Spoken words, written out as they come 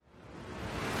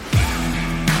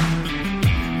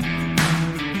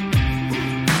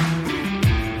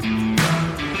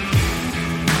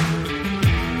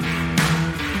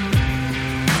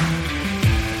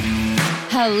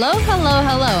Hello, hello,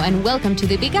 hello, and welcome to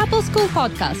the Big Apple School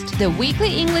Podcast, the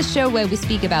weekly English show where we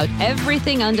speak about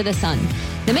everything under the sun.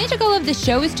 The major goal of this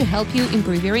show is to help you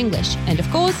improve your English and, of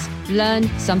course, learn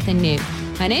something new.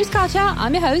 My name's Katja,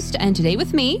 I'm your host, and today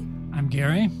with me... I'm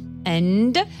Gary.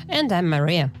 And I'm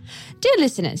Maria. Dear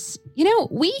listeners, you know,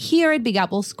 we here at Big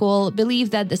Apple School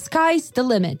believe that the sky's the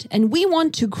limit and we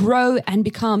want to grow and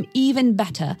become even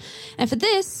better. And for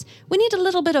this, we need a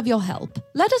little bit of your help.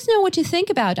 Let us know what you think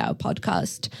about our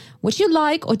podcast, what you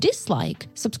like or dislike.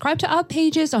 Subscribe to our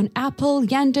pages on Apple,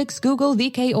 Yandex, Google,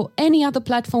 VK, or any other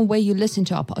platform where you listen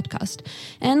to our podcast.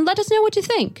 And let us know what you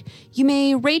think. You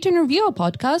may rate and review our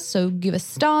podcast, so give us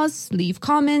stars, leave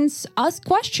comments, ask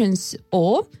questions,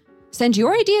 or... send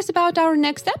your ideas about our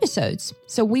next episodes.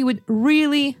 So we would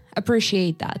really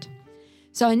appreciate that.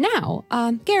 So now,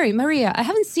 Gary, Maria, I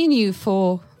haven't seen you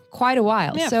for quite a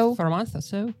while. Yeah, so for a month or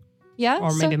so. Yeah?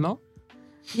 Or maybe more.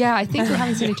 Yeah, I think we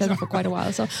haven't seen each other for quite a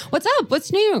while. So what's up? What's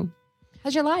new?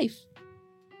 How's your life?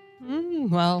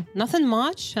 Well, nothing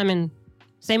much. I mean,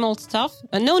 same old stuff.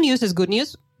 No news is good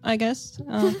news, I guess.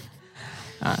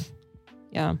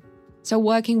 Yeah. So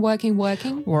working. Working,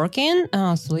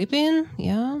 sleeping,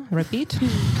 yeah, repeat.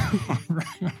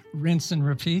 Rinse and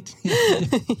repeat.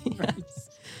 Right.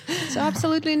 So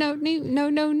absolutely no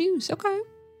news. Okay.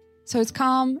 So it's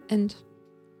calm and...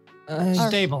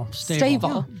 Stable.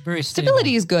 Stable. Very stable.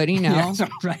 Stability is good, you know. Yeah,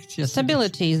 right. Yes,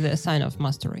 Stability is the sign of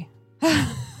mastery.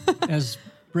 as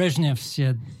Brezhnev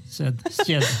said.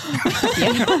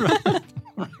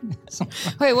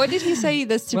 Wait, what did he say?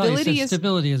 The stability is...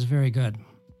 stability is very good.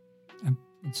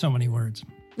 In so many words.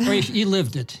 Or he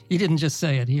lived it. He didn't just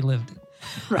say it. He lived it.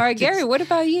 Right. All right, Gary, what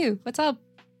about you? What's up?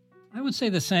 I would say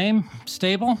the same.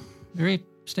 Stable. Very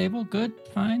stable. Good.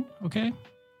 Fine. Okay.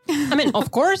 I mean,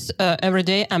 of course, every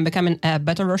day I'm becoming a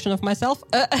better version of myself.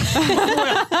 That's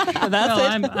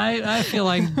it. I feel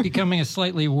I'm becoming a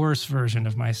slightly worse version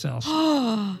of myself.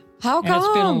 How come? And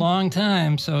it's been a long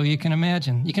time, so you can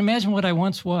imagine. You can imagine what I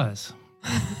once was.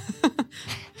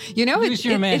 You know, it's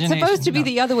supposed to be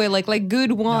the other way, like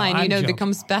good wine, No, joking.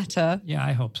 becomes better. Yeah,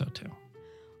 I hope so too.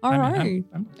 All right.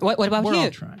 What about we're you? all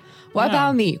trying. What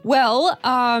about me? Well,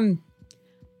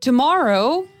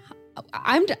 tomorrow,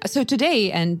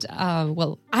 today, and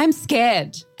I'm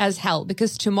scared as hell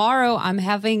because tomorrow I'm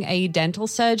having a dental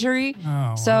surgery.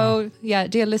 Oh, so, yeah,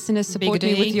 dear listeners, support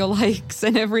me day. with your likes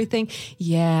and everything.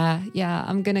 Yeah,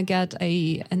 I'm going to get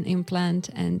an implant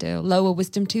and a lower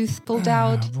wisdom tooth pulled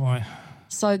out. Oh, boy.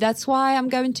 So that's why I'm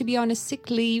going to be on a sick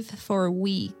leave for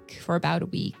about a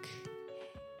week.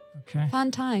 Okay.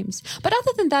 Fun times. But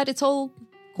other than that, it's all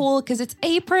cool because it's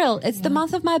April. It's the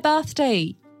month of my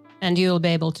birthday. And you'll be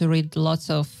able to read lots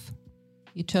of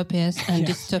utopias and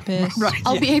dystopias. Right.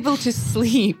 I'll be able to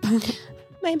sleep.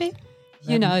 Maybe.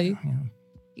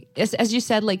 As you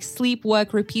said, like sleep,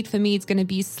 work, repeat. For me, it's going to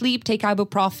be sleep, take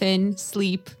ibuprofen,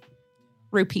 sleep,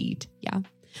 repeat. Yeah.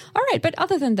 All right. But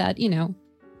other than that,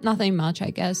 nothing much,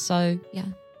 I guess. So, yeah.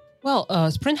 Well,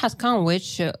 spring has come,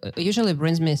 which usually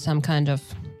brings me some kind of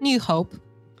new hope,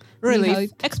 relief,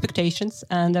 expectations,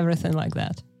 and everything like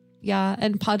that. Yeah,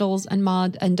 and puddles and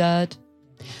mud and dirt.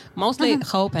 Mostly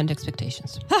hope and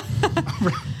expectations.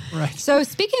 Right. So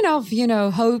speaking of,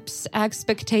 hopes,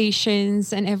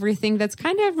 expectations, and everything, that's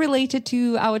kind of related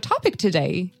to our topic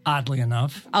today. Oddly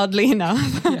enough.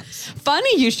 Yes.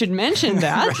 Funny you should mention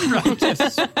that. Right.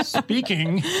 Yes.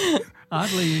 Speaking,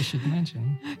 oddly you should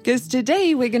mention. Because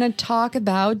today we're going to talk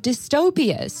about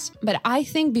dystopias. But I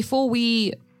think before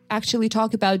we actually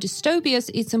talk about dystopias,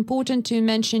 it's important to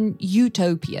mention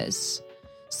utopias.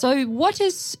 So what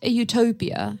is a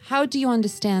utopia? How do you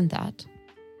understand that?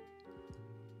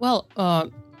 Well,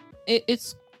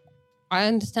 I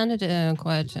understand it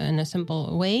quite in a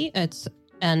simple way. It's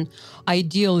an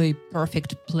ideally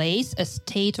perfect place, a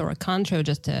state or a country or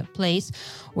just a place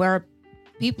where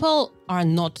people are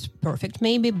not perfect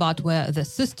maybe, but where the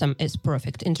system is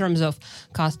perfect in terms of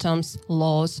customs,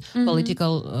 laws,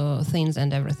 political things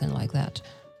and everything like that.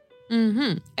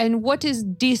 Mm-hmm. And what is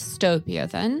dystopia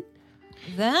then?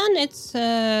 Then it's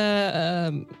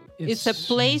a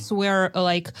place where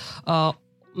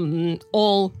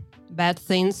all bad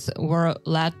things were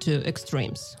led to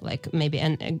extremes, like maybe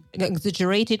an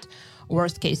exaggerated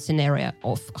worst case scenario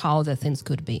of how the things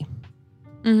could be.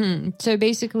 Mm-hmm. So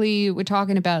basically we're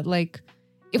talking about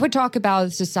if we talk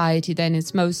about society, then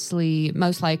it's most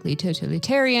likely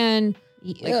totalitarian,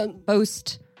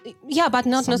 post. Yeah, but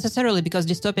not necessarily because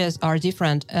dystopias are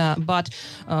different, but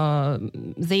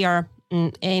they are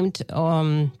aimed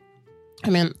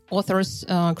authors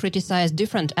criticize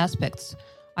different aspects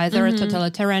either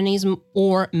totalitarianism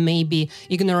or maybe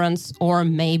ignorance or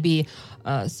maybe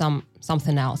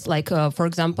something else. Like, for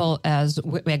example, as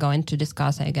we're going to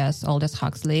discuss, I guess, Aldous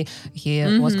Huxley, he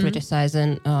was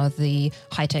criticizing the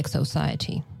high-tech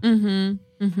society.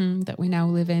 That we now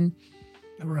live in.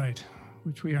 Right,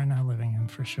 which we are now living in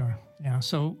for sure. Yeah,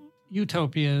 so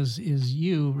utopia is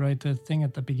you, right? The thing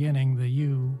at the beginning, the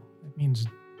you, it means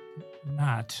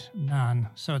not, none.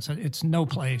 So it's no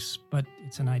place, but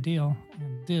it's an ideal.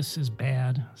 And this is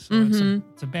bad, so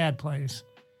it's a bad place.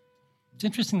 It's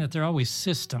interesting that they're always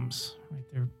systems, right?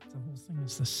 The whole thing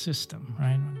is the system,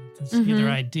 right? It's either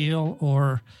ideal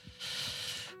or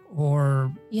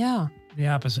the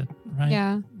opposite, right?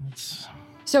 Yeah.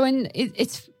 So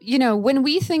it's when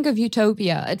we think of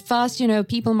utopia, at first,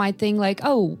 people might think like,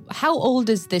 oh, how old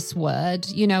is this word?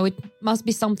 It must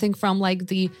be something from like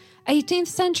the 18th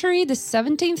century, the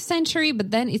 17th century,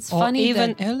 but then it's funny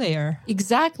even earlier.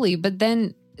 Exactly. But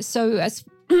then, so as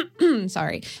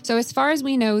far as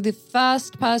we know, the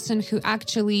first person who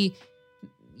actually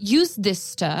used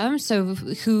this term, so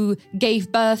who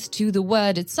gave birth to the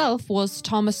word itself, was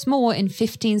Thomas More in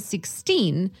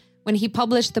 1516, when he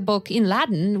published the book in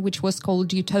Latin, which was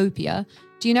called Utopia.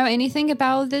 Do you know anything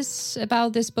about this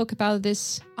book, about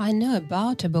this? I know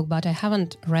about a book, but I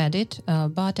haven't read it.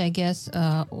 But I guess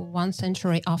 1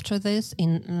 century after this,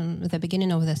 in the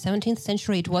beginning of the 17th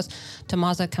century, it was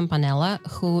Tommaso Campanella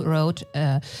who wrote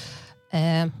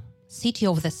City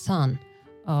of the Sun.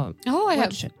 I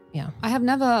have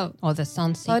never... Or the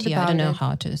Sun City, I don't know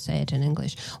how to say it in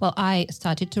English. Well, I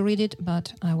started to read it,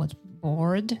 but I was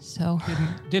bored, so...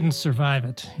 Didn't survive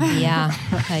it. Yeah.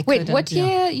 Wait, what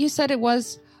year you said it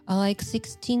was? Like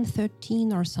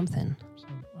 1613 or something. So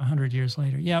 100 years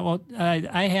later. Yeah, well,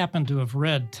 I happen to have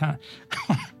read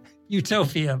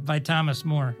Utopia by Thomas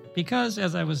More because,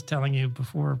 as I was telling you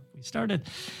before we started,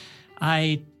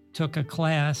 I took a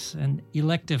class, an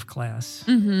elective class,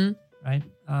 right,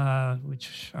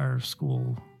 which our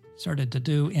school started to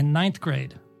do in 9th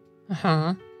grade.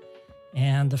 Uh-huh.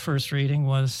 And the first reading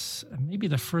was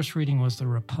The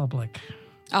Republic.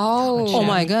 Oh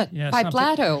my God. Yeah, by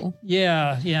Plato.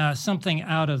 Yeah, something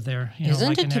out of there. Isn't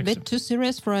like it a bit too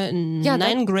serious for a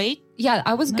 9th grade? Yeah,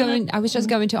 I was just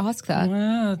going to ask that.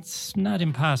 Well, it's not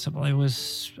impossible. It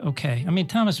was okay. I mean,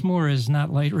 Thomas More is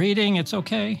not light reading. It's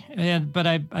okay. But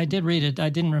I did read it. I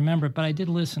didn't remember it, but I did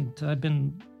listen. I've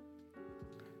been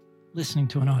listening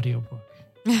to an audiobook.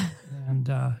 And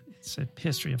it's a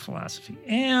history of philosophy.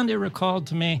 And it recalled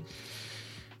to me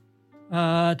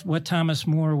what Thomas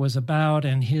More was about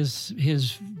and his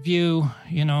view,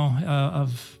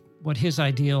 of what his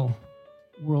ideal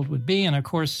world would be. And of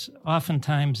course,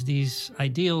 oftentimes these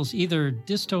ideals, either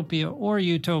dystopia or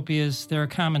utopias, they're a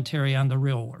commentary on the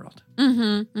real world.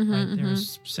 They're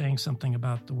saying something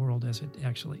about the world as it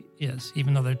actually is,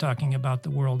 even though they're talking about the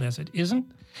world as it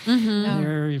isn't.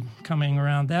 They're coming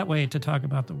around that way to talk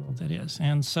about the world that is.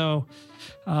 And so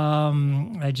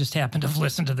I just happened to have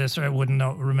listened to this, or I wouldn't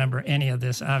remember any of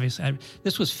this, obviously.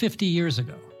 This was 50 years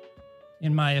ago.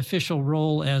 In my official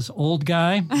role as old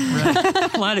guy,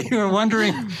 right? A lot of you are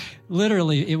wondering.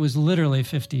 It was literally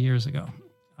 50 years ago.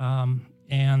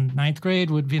 And 9th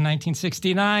grade would be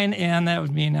 1969, and that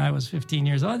would mean I was 15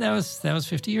 years old. That was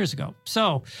 50 years ago.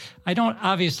 So I don't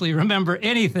obviously remember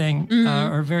anything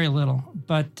or very little.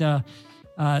 But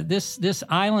this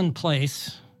island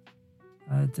place,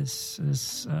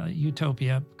 this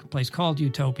Utopia, place called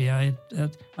Utopia,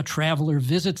 a traveler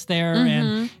visits there,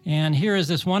 and here is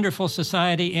this wonderful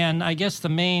society. And I guess the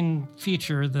main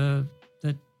feature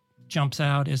that jumps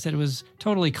out is that it was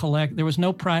totally there was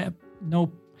no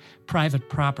private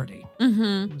property.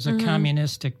 It was a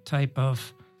communistic type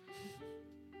of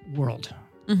world,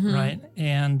 right?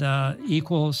 And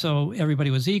equal, so everybody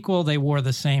was equal. They wore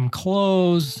the same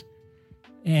clothes.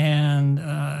 And,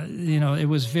 it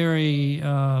was very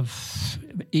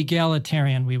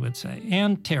egalitarian, we would say,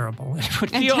 and terrible. It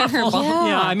would be awful.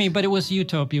 Yeah, but it was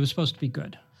utopia. It was supposed to be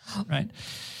good, right?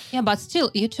 Yeah, but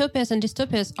still, utopias and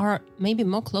dystopias are maybe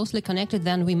more closely connected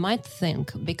than we might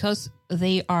think, because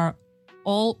they are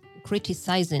all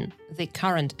criticizing the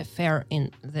current affair in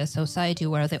the society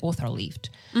where the author lived.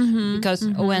 Because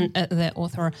when the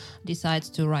author decides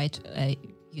to write a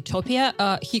utopia,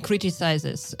 he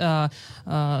criticizes the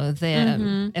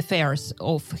affairs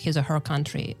of his or her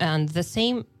country, and the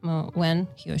same when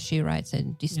he or she writes a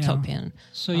dystopian.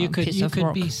 So you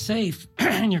could be safe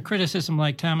in your criticism,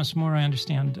 like Thomas More. I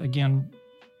understand, again,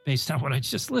 based on what I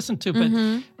just listened to, but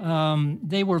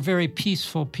they were very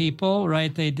peaceful people,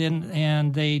 right? They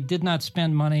did not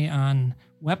spend money on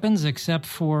weapons except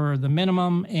for the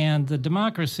minimum, and the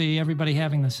democracy, everybody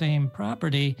having the same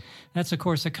property. That's, of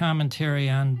course, a commentary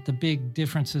on the big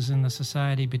differences in the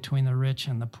society between the rich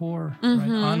and the poor, right?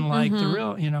 Unlike the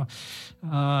real,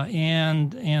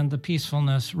 and the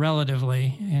peacefulness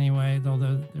relatively, anyway,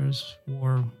 though there's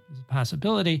war is a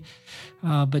possibility.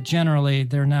 But generally,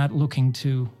 they're not looking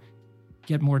to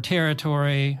get more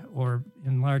territory or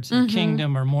enlarge their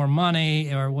kingdom or more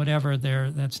money or whatever.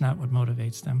 That's not what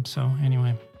motivates them. So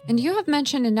anyway. And you have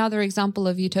mentioned another example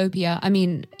of utopia. I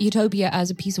mean, utopia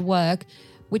as a piece of work,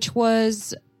 which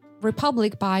was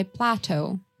Republic by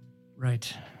Plato.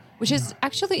 Right. Which is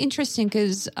actually interesting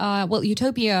because,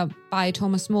 Utopia by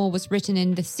Thomas More was written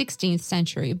in the 16th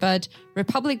century, but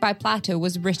Republic by Plato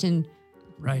was written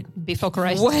before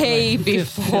Christ. Way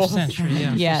before. 5th century,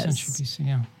 yeah. Yes. 5th century BC,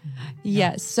 yeah.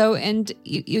 Yes. So, and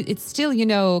it's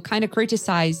still, kind of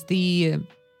criticized the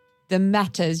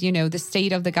matters, the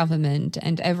state of the government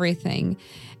and everything.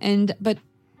 But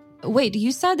wait,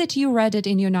 you said that you read it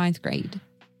in your 9th grade.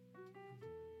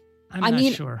 I'm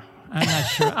not sure.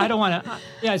 I don't want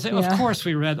to. Of course,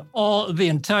 we read the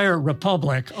entire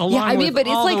Republic along with but it's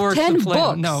all like the works 10 of Plato.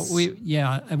 books.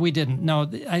 No, we didn't. No,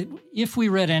 if we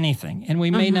read anything, and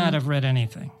we may not have read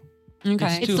anything.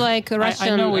 Okay, it's like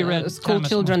Russian I know we read school Thomas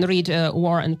children read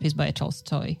War and Peace by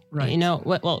Tolstoy. Right.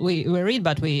 We read,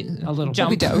 but we a little jump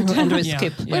we don't. and we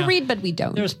skip. We read, but we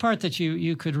don't. There's part that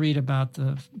you could read about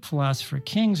the philosopher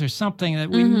Kings or something that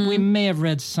we may have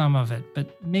read some of it,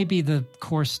 but maybe the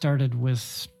course started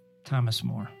with Thomas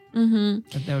More.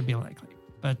 That would be likely.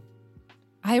 But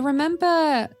I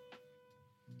remember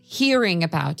hearing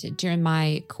about it during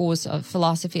my course of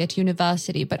philosophy at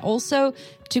university, but also,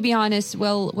 to be honest,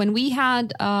 when we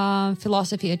had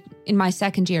philosophy in my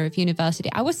second year of university,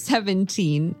 I was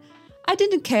 17. I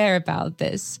didn't care about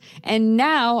this. And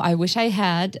now I wish I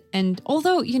had. And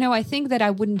although, I think that I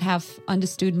wouldn't have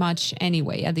understood much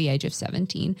anyway at the age of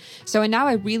 17. So now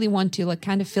I really want to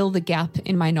kind of fill the gap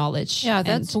in my knowledge. Yeah,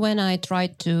 that's when I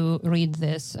tried to read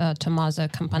this Tommaso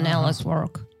Campanella's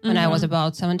work when I was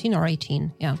about 17 or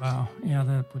 18. Yeah. Wow. Yeah,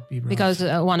 that would be rough. Because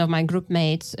one of my group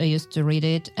mates used to read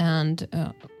it, and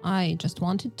I just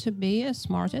wanted to be as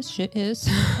smart as she is.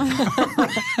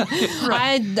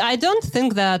 I don't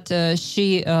think that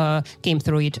she came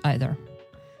through it either.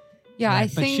 Yeah, right. I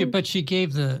think... But she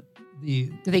gave the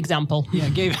example. Yeah,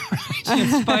 gave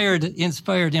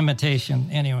inspired imitation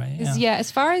anyway. Yeah, as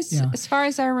far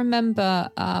as I remember,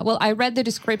 I read the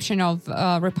description of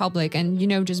Republic and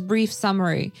just brief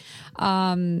summary.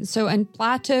 And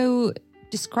Plato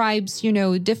describes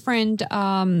different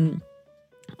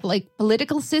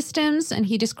political systems, and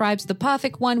he describes the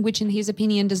perfect one, which in his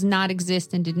opinion does not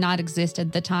exist and did not exist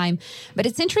at the time. But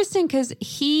it's interesting because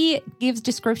he gives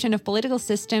description of political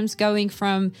systems going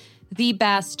from the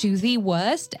best to the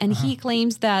worst, and he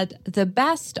claims that the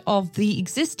best of the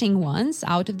existing ones,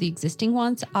 out of the existing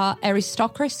ones, are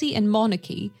aristocracy and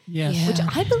monarchy. Yes. Yeah. Which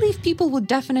I believe people would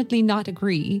definitely not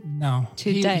agree. No.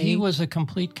 Today. He was a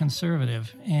complete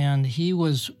conservative, and he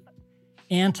was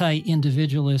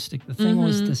anti-individualistic. The thing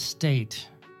was the state,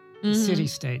 the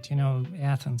city-state,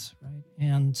 Athens, right?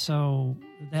 And so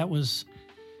that was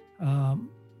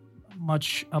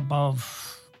much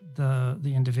above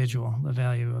the individual, the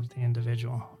value of the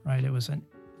individual, right? It was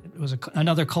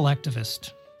another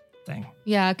collectivist thing.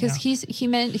 Yeah, because he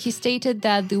stated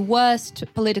that the worst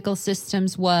political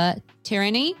systems were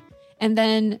tyranny, and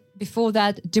then before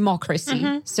that,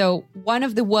 democracy. So one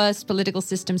of the worst political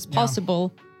systems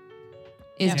possible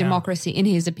is democracy, in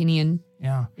his opinion.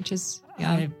 Yeah, which is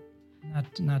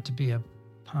not to be a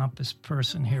pompous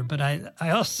person here, but I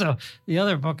also, the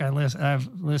other book I've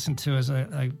listened to is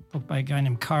a book by a guy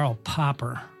named Karl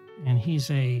Popper, and he's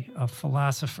a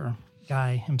philosopher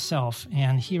guy himself,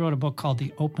 and he wrote a book called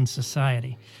The Open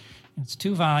Society. It's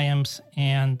 2 volumes,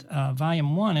 and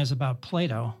volume 1 is about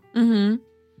Plato,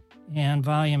 and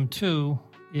volume 2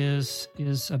 is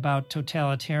about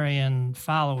totalitarian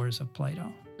followers of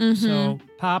Plato. So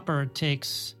Popper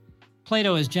takes...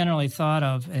 Plato is generally thought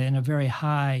of in a very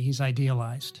high, he's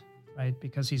idealized, right?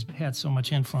 Because he's had so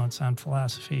much influence on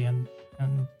philosophy and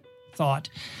thought.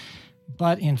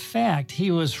 But in fact,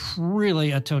 he was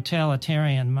really a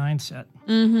totalitarian mindset.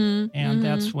 And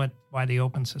that's why the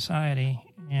Open Society.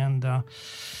 And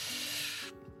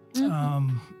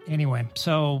anyway,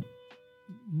 so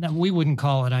no, we wouldn't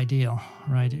call it ideal,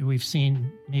 right?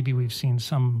 Maybe we've seen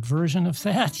some version of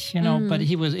that, but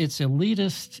it's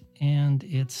elitist and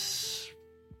it's...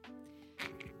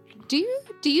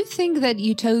 Do you think that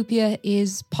utopia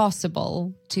is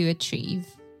possible to achieve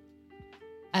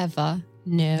ever?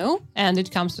 No, and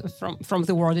it comes from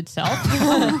the word itself.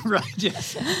 Right,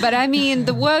 yes. But I mean,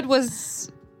 the word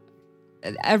was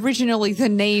originally the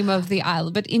name of the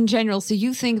isle, but in general, so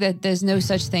you think that there's no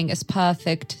such thing as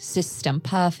perfect system,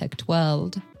 perfect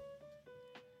world?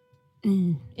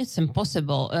 It's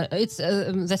impossible. It's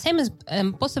the same as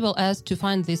impossible as to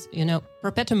find this,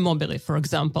 perpetuum mobile, for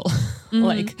example,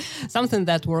 like something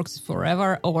that works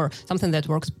forever or something that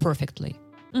works perfectly.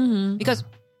 Because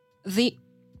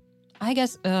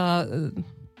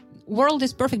world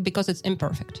is perfect because it's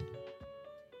imperfect.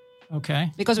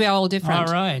 Okay. Because we are all different.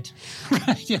 All right.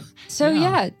 Right. Yeah. So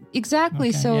yeah, exactly.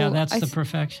 Okay. So yeah, that's the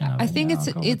perfection of it. I think Yeah,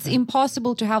 I'll go with it's that.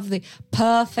 impossible to have the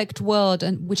perfect world,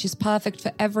 and which is perfect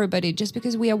for everybody, just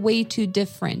because we are way too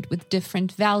different with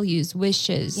different values,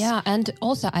 wishes. Yeah, and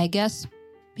also I guess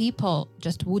people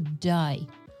just would die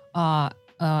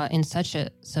in such a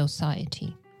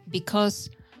society because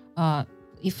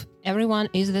if everyone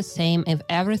is the same, if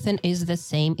everything is the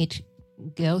same, it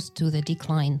goes to the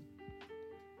decline.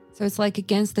 So it's like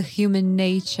against the human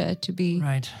nature to be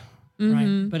Right.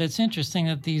 Right. But it's interesting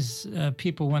that these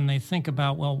people, when they think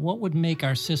about, well, what would make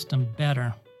our system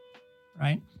better,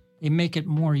 right? They make it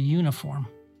more uniform,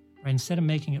 right? Instead of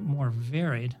making it more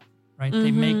varied, right? They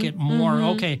make it more,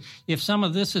 okay, if some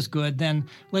of this is good, then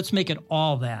let's make it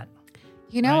all that.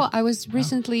 You know, Right. I was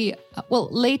recently,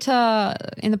 later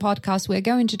in the podcast, we're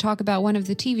going to talk about one of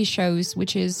the TV shows,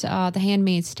 which is The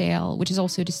Handmaid's Tale, which is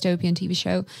also a dystopian TV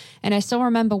show. And I still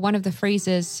remember one of the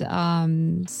phrases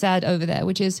said over there,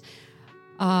 which is,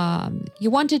 you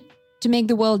wanted to make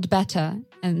the world better.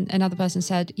 And another person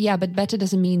said, yeah, but better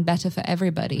doesn't mean better for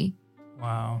everybody.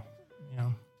 Wow.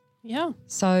 Yeah. Yeah.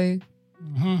 So...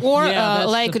 Or Yeah, that's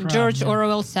like the problem, George yeah.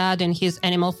 Orwell said in his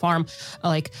Animal Farm,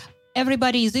 like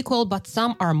everybody is equal, but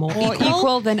some are more More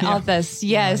equal than others.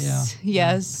 Yes,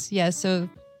 Yeah, yes. So,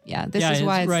 yeah, this is it's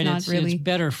why it's right. not really... It's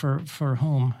better for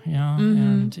whom,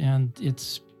 and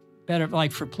it's better.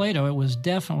 Like for Plato, it was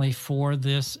definitely for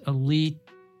this elite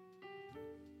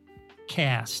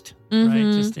caste,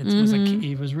 right? Just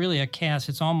it was really a caste.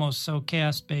 It's almost so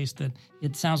caste based that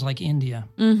it sounds like India.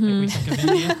 Like we think of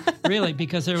India, really,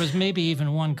 because there was maybe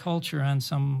even one culture on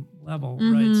some level,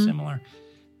 right? Similar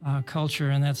culture,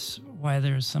 and that's why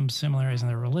there's some similarities in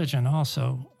their religion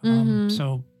also.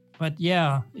 So, but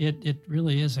yeah, it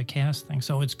really is a caste thing.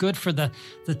 So it's good for the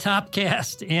top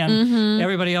caste, and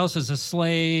everybody else is a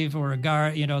slave or a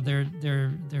guard.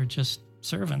 They're just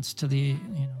servants to the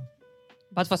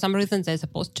But for some reason, they're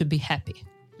supposed to be happy.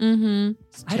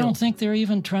 I don't think they're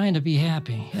even trying to be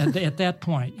happy at that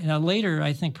point. Later,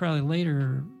 I think probably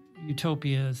later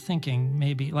utopia thinking,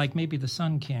 maybe the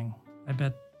Sun King. I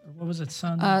bet. What was it,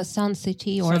 Sun? Sun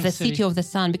City or Sun the City. City of the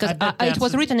Sun, because I bet it that's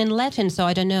was written in Latin, so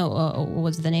I don't know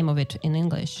what's the name of it in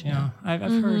English. Yeah, I've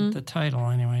heard the title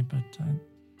anyway, but.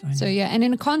 I So yeah, and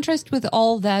in contrast with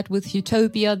all that, with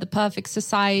utopia, the perfect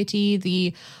society,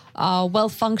 the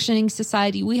well-functioning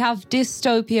society, we have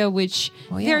dystopia, which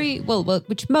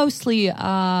which mostly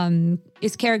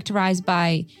is characterized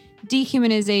by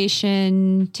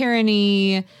dehumanization,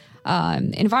 tyranny,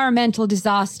 environmental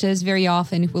disasters. Very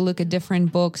often, if we look at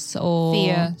different books, or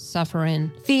Fear,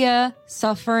 suffering,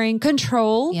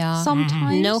 control. Yeah.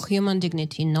 Sometimes no human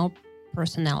dignity, no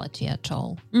personality at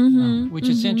all. which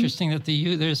is interesting that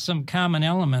there's some common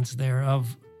elements there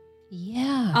of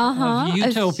Yeah.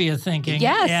 utopia thinking,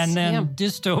 yes, and then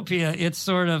dystopia. It's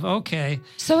sort of okay.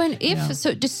 So, and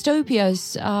so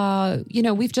dystopias,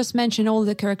 we've just mentioned all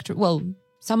the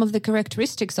some of the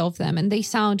characteristics of them, and they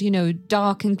sound,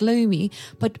 dark and gloomy.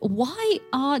 But why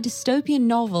are dystopian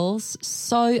novels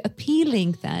so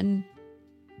appealing then?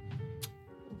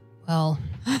 Well,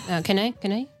 can I?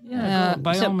 Yeah,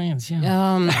 by all means.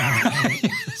 Yeah.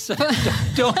 So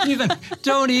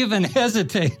don't even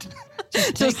hesitate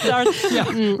To start.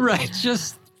 right.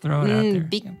 Just throw it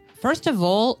out there. First of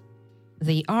all,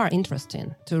 they are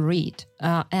interesting to read.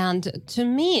 And to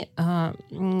me,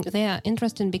 they are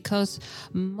interesting because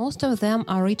most of them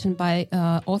are written by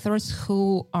authors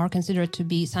who are considered to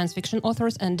be science fiction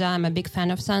authors. And I'm a big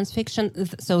fan of science fiction.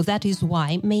 So that is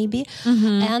why, maybe.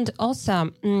 And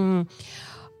also,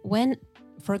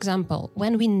 for example,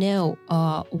 when we know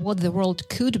what the world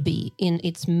could be in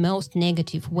its most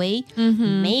negative way,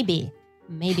 maybe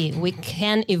we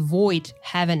can avoid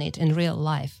having it in real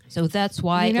life. So that's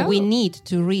why we need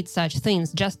to read such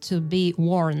things, just to be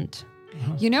warned.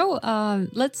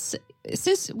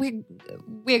 Since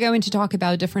we're going to talk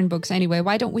about different books anyway,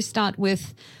 why don't we start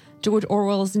with George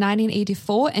Orwell's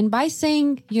 1984? And by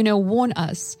saying, warn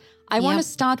us, I want to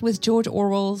start with George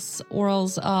Orwell's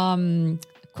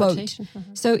Quote. Quotation.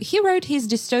 So he wrote his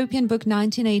dystopian book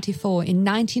 1984 in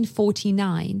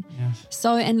 1949. Yes.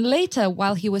 So, and later,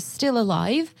 while he was still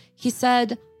alive, he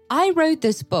said, I wrote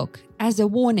this book as a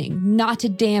warning, not a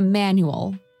damn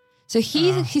manual. So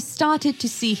he started to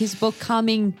see his book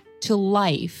coming to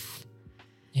life.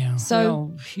 Yeah. So-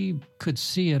 well, he could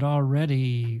see it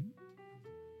already,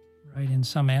 right, in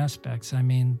some aspects. I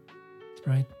mean,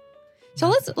 right? So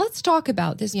let's talk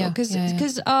about this book because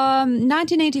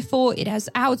 1984 it has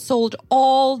outsold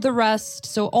all the rest,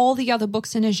 so all the other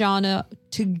books in a genre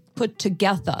to put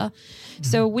together.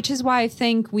 So which is why I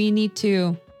think we need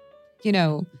to,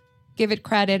 give it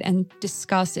credit and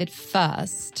discuss it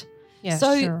first. Yeah,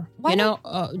 So sure. why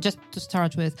Just to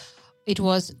start with, it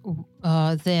was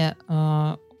the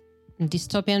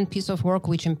dystopian piece of work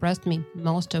which impressed me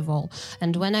most of all.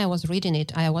 And when I was reading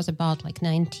it, I was about like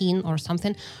 19 or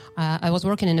something. I was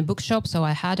working in a bookshop, so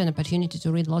I had an opportunity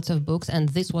to read lots of books, and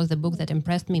this was the book that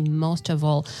impressed me most of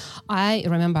all. I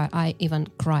remember I even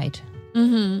cried.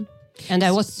 Mm-hmm. And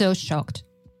I was so shocked.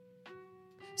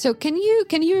 So can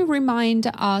you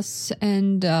remind us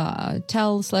and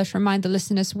remind the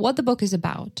listeners what the book is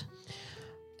about?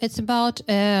 It's about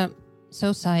a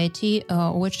society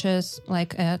which is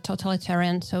like a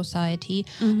totalitarian society.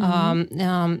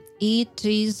 It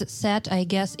is set, I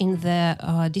guess, in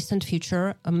the distant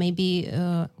future, maybe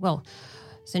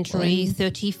century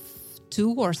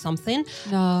 32 or something.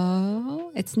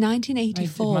 No, it's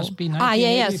 1984. It must be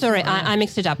 1984. Sorry, I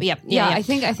mixed it up. Yeah. I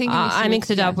think I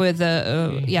mixed it up with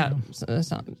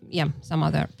some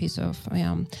other piece of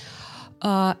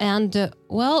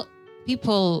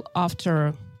people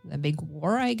after a big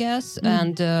war, I guess,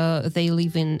 and they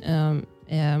live in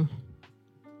a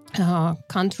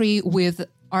country with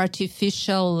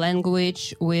artificial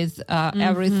language, with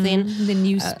everything. The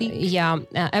newspeak.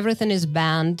 Everything is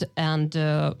banned, and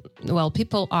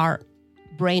people are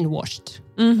brainwashed.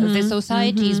 The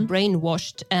society is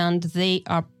brainwashed, and they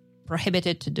are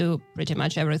prohibited to do pretty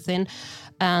much everything.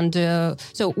 And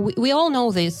so we all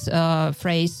know this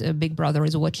phrase, Big Brother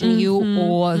is watching you,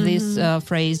 or this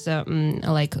phrase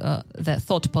the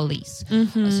thought police.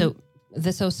 So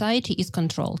the society is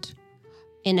controlled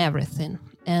in everything,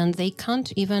 and they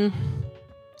can't even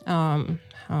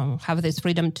have this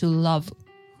freedom to love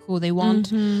who they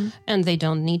want, and they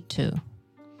don't need to.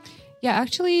 Yeah,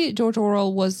 actually, George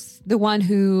Orwell was the one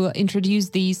who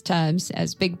introduced these terms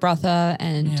as Big Brother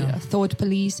and thought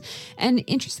police. And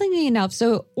interestingly enough,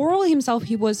 so Orwell himself,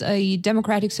 he was a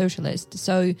democratic socialist.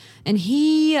 So, and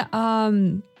he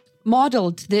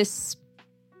modeled this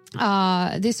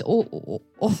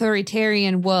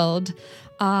authoritarian world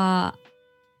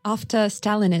after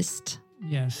Stalinist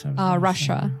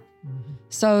Russia.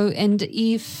 So, and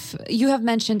if you have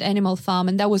mentioned Animal Farm,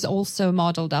 and that was also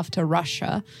modeled after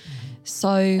Russia. So,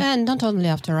 and not only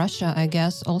after Russia, I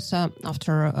guess, also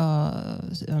after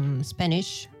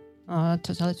Spanish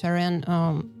totalitarian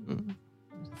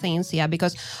things. Yeah,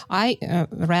 because I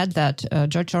read that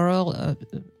George Orwell,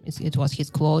 it was his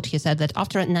quote, he said that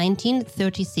after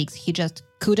 1936, he just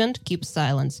couldn't keep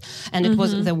silence. And it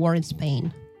was the war in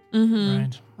Spain.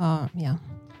 Right. Well,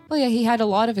 yeah, he had a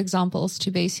lot of examples to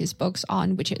base his books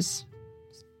on, which is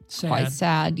quite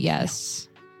sad. Yes.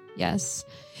 Yes.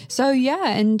 So,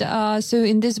 so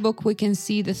in this book, we can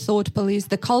see the thought police,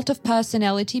 the cult of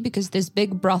personality, because this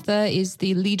Big Brother is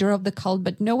the leader of the cult,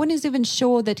 but no one is even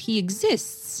sure that he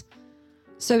exists.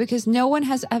 So, because no one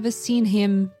has ever seen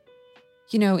him,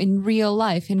 in real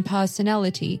life, in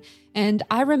personality. And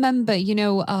I remember,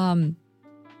 when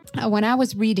I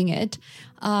was reading it,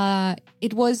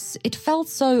 it felt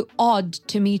so odd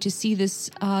to me to see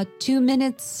this 2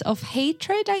 minutes of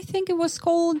hatred, I think it was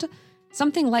called.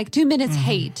 Something like 2 minutes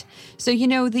hate. So,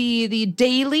 the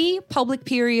daily public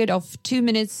period of 2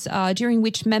 minutes during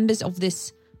which members of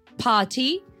this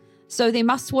party, so they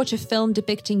must watch a film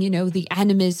depicting, the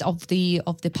enemies of the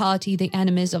party, the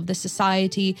enemies of the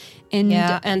society.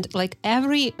 And like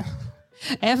every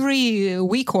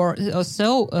week or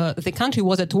so, the country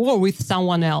was at war with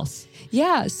someone else.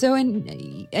 Yeah. So,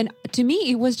 and to me,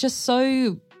 it was just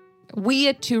so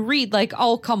weird to read, like,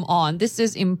 oh, come on, this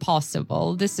is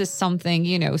impossible. This is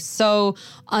something, so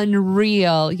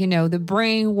unreal, the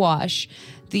brainwash,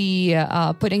 the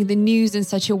putting the news in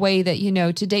such a way that,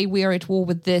 today we are at war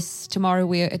with this, tomorrow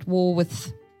we are at war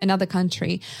with another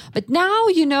country. But now,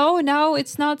 now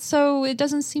it's not so, it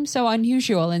doesn't seem so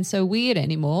unusual and so weird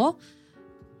anymore.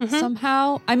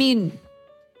 Somehow. I mean,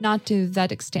 not to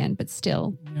that extent, but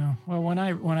still. Yeah. Well, when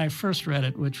I first read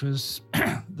it, which was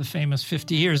the famous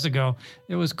 50 years ago,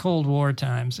 it was Cold War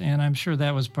times, and I'm sure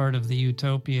that was part of the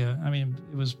utopia. I mean,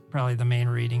 it was probably the main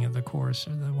reading of the course,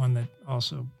 or the one that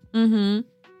also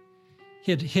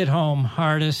hit home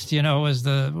hardest,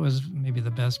 was maybe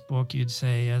the best book you'd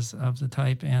say as of the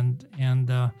type. And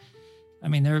I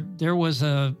mean, there was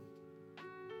a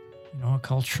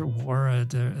culture war, a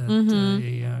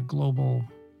global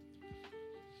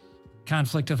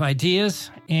conflict of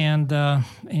ideas, and there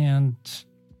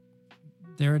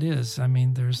it is. I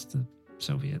mean, there's the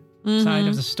Soviet side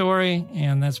of the story,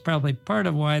 and that's probably part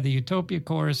of why the Utopia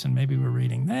course, and maybe we're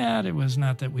reading that. It was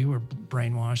not that we were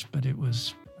brainwashed, but it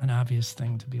was an obvious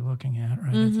thing to be looking at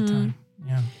at the time.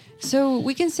 Yeah. So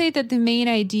we can say that the main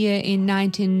idea in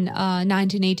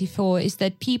 1984 is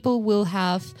that people will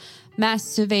have mass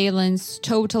surveillance,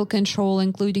 total control,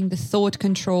 including the thought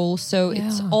control. So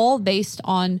it's all based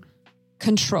on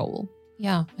control.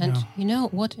 Yeah. And you know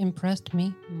what impressed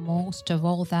me most of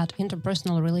all? That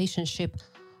interpersonal relationship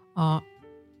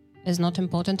is not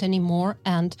important anymore.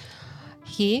 And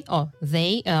he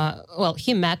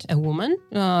met a woman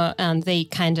and they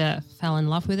kind of fell in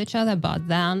love with each other. But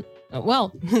then,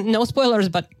 no spoilers,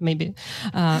 but maybe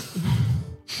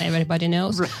everybody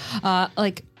knows.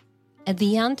 Like at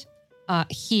the end,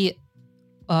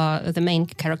 the main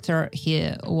character,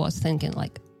 he was thinking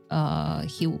like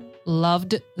he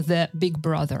loved the big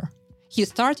brother. He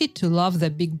started to love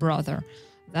the big brother.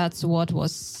 That's what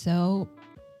was so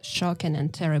shocking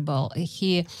and terrible.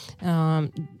 He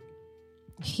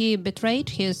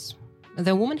betrayed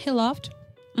the woman he loved,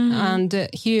 and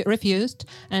he refused,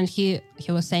 and he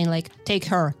was saying like, take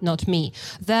her, not me.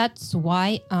 That's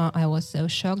why I was so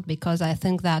shocked, because I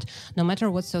think that no matter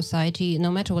what society,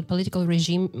 no matter what political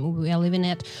regime we are living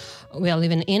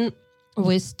in,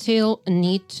 we still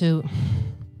need to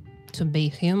be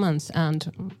humans,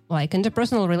 and like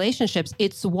interpersonal relationships,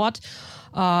 it's what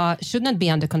should not be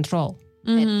under control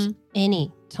at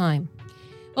any time.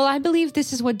 Well, I believe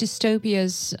this is what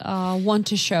dystopias want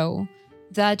to show,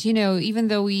 that, even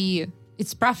though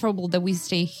it's preferable that we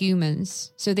stay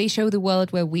humans. So they show the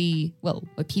world where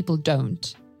where people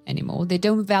don't anymore. They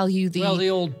don't value the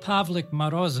old Pavlik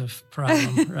Morozov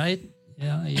problem, right?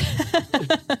 Yeah, he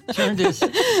turned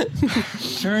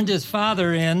his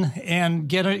father in and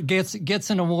gets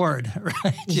an award,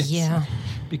 right? Yeah,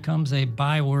 becomes a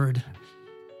byword,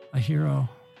 a hero.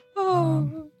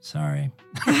 Oh, sorry.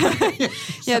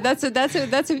 Yeah, that's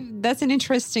an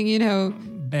interesting,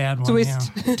 bad one.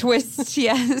 Twist, yeah. twist.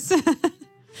 Yes.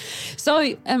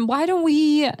 So, and why don't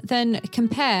we then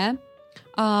compare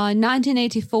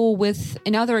 1984 with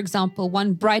another example,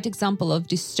 one bright example of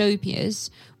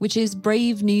dystopias, which is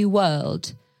Brave New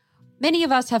World. Many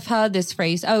of us have heard this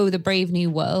phrase, the Brave New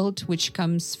World, which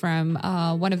comes from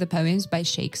one of the poems by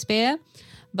Shakespeare.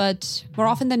 But more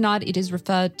often than not, it is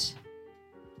referred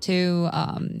to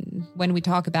when we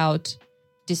talk about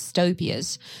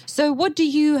dystopias. So what do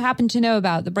you happen to know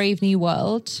about The Brave New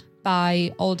World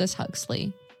by Aldous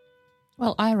Huxley?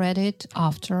 Well, I read it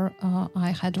after I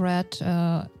had read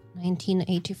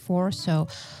 1984, so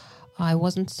I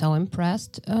wasn't so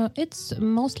impressed. It's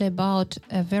mostly about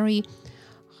a very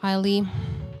highly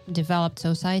developed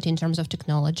society in terms of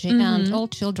technology, and all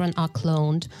children are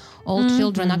cloned. All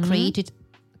children are created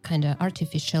kind of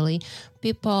artificially.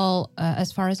 People,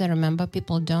 as far as I remember,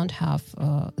 people don't have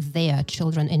their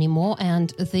children anymore.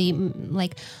 And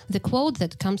the quote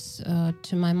that comes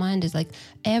to my mind is like,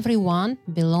 everyone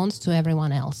belongs to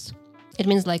everyone else. It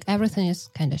means like everything is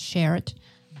kind of shared,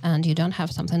 and you don't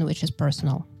have something which is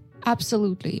personal.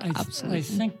 Absolutely. Absolutely. I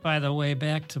think, by the way,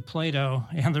 back to Plato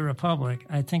and the Republic,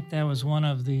 I think that was one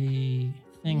of the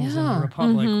things in the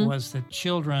Republic was that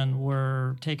children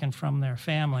were taken from their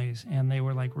families and they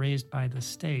were like raised by the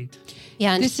state.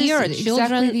 Yeah, and this here is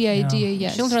children, exactly the idea,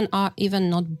 yes. Children are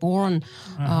even not born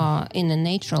in a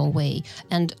natural way,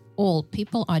 and all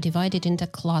people are divided into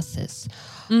classes.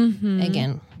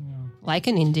 Again, like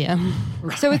in India.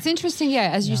 So it's interesting,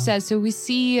 as you said. So we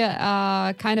see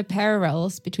kind of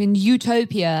parallels between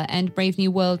Utopia and Brave New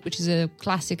World, which is a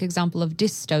classic example of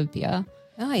dystopia.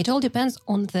 It all depends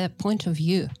on the point of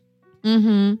view.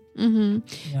 So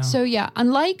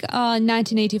unlike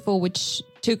 1984, which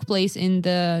took place in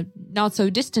the not so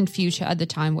distant future at the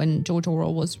time when George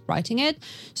Orwell was writing it,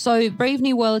 so Brave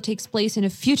New World takes place in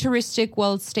a futuristic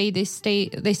world state. They say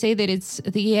that it's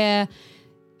the year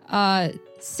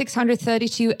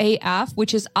 632 AF,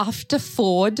 which is after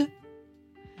Ford.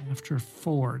 After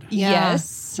Ford.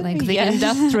 Yes. Like the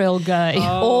industrial guy.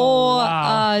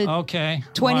 Okay.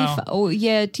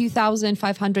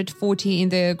 2540 in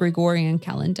the Gregorian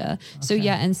calendar. Okay. So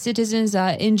and citizens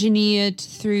are engineered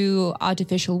through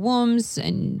artificial wombs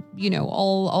and,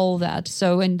 all that.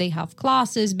 So, and they have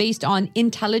classes based on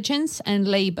intelligence and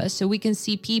labor. So we can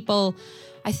see people,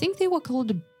 I think they were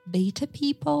called beta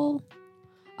people.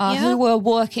 who were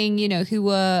working, who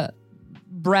were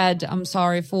bred,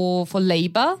 for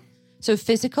labor. So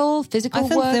physical I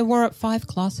think work. there were 5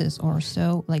 classes or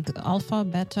so, like alpha,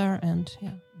 beta, and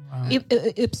Wow.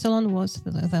 Epsilon was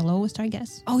the lowest, I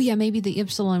guess. Oh yeah, maybe the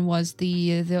Epsilon was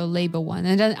the labor one,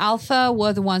 and then Alpha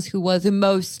were the ones who were the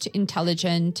most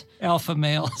intelligent. Alpha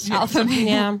males. Alpha male.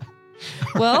 Yeah.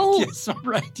 Well, Yes,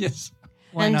 right. Yes.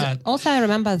 Why And not? also, I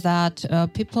remember that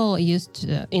people used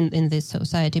in this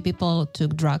society, people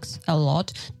took drugs a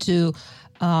lot to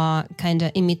kind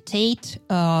of imitate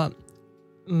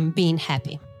being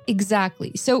happy.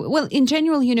 exactly. So, well, in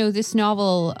general, this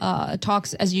novel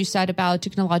talks, as you said, about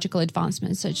technological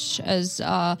advancements such as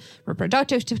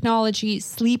reproductive technology,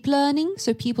 sleep learning.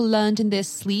 So people learned in their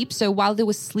sleep. So while they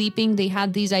were sleeping, they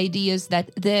had these ideas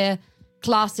that their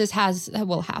classes have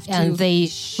to. And they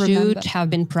should remember. have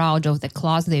been proud of the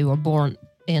class they were born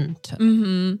into.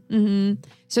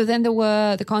 So then there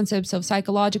were the concepts of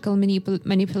psychological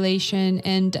manipulation.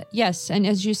 And yes, and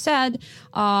as you said,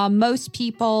 most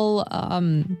people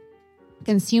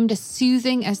consumed a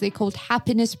soothing, as they called,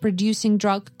 happiness-producing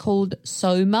drug called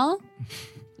Soma.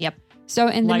 Yep. So,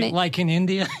 and Like in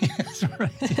India. Yes,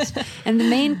 right. Yes. and the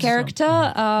main character,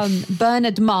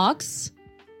 Bernard Marx,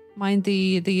 mind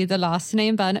the last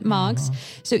name, Bernard Marx.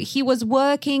 So he was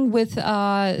working with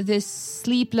this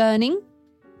sleep learning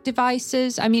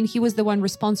devices. I mean, he was the one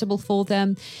responsible for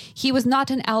them. He was not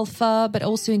an alpha, but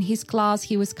also in his class,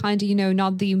 he was kind of,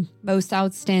 not the most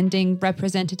outstanding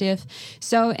representative.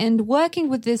 So, and working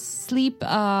with this sleep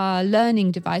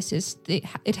learning devices,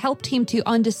 it helped him to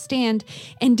understand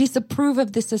and disapprove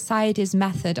of the society's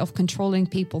method of controlling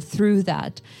people through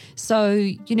that. So,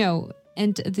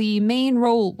 and the main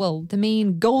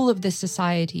goal of the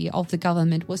society, of the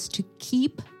government, was to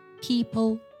keep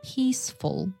people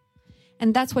peaceful.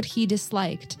 And that's what he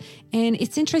disliked. And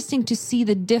it's interesting to see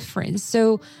the difference.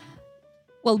 So,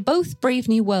 both Brave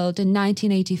New World and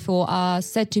 1984 are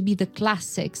said to be the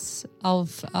classics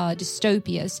of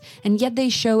dystopias, and yet they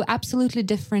show absolutely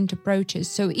different approaches.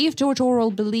 So if George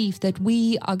Orwell believed that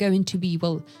we are going to be,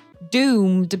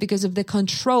 doomed because of the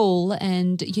control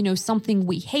and, something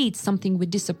we hate, something we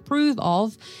disapprove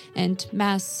of, and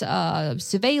mass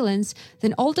surveillance,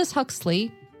 then Aldous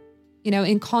Huxley,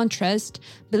 in contrast,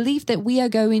 believe that we are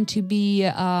going to be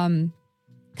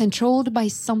controlled by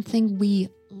something we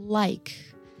like,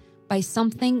 by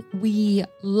something we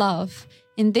love.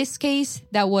 In this case,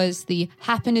 that was the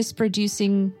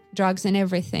happiness-producing drugs and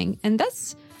everything. And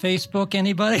that's... Facebook,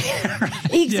 anybody?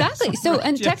 Exactly. Yes, so, right,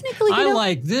 and yes. technically, I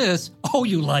like this. Oh,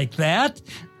 you like that?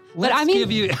 But I mean,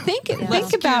 think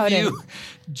about it.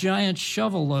 Giant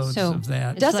shovel loads of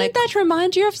that. Doesn't that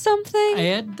remind you of something?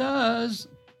 It does.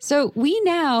 So we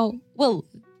now,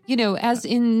 as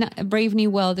in Brave New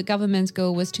World, the government's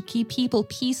goal was to keep people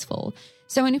peaceful.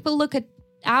 So when people look at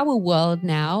our world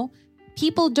now,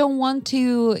 people don't want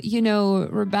to,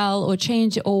 rebel or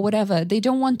change or whatever. They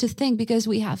don't want to think because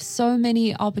we have so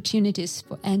many opportunities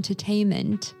for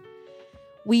entertainment.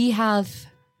 We have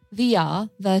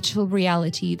VR, virtual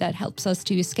reality, that helps us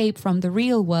to escape from the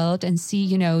real world and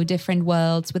see, different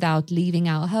worlds without leaving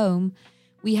our home.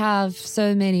 We have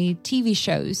so many TV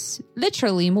shows,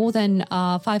 literally more than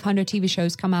 500 TV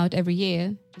shows come out every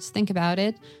year. Just think about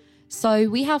it. So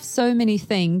we have so many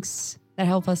things that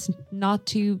help us not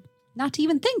to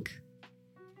even think.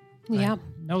 Right. Yeah.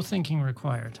 No thinking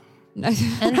required.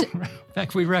 And In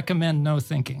fact, we recommend no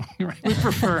thinking. We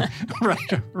prefer,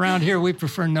 right around here, we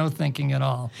prefer no thinking at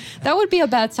all. That would be a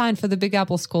bad sign for the Big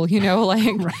Apple School,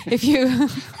 if you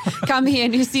come here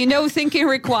and you see no thinking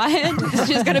required, it's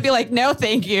just going to be like, no,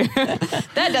 thank you.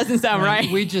 That doesn't sound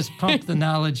right. We just pump the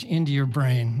knowledge into your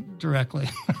brain directly.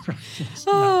 Yes.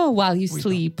 While you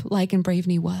sleep, like in Brave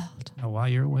New World. No, while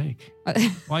you're awake.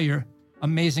 While you're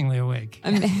amazingly awake.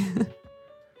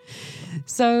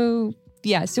 So...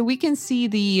 yeah, so we can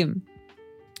see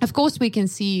of course, we can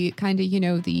see kind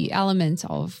of, the elements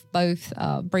of both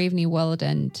Brave New World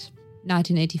and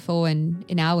 1984 and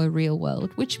in our real world,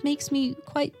 which makes me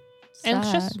quite sad.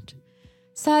 Anxious?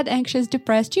 Sad, anxious,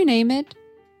 depressed, you name it,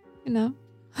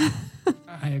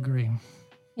 I agree.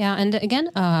 yeah, and again,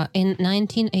 in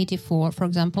 1984, for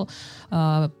example,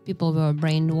 people were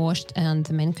brainwashed and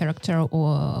the main character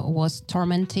was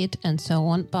tormented and so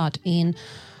on. But in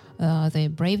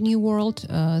the Brave New World,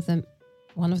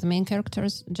 one of the main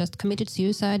characters just committed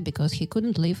suicide because he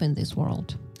couldn't live in this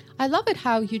world. I love it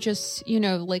how you just,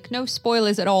 no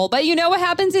spoilers at all, but you know what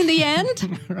happens in the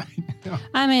end? Right.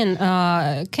 I mean,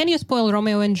 can you spoil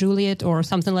Romeo and Juliet or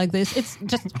something like this? It's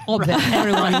just obvious.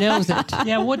 Everyone knows it.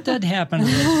 Yeah, what did happen to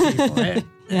those people?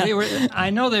 I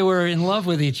know they were in love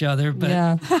with each other, but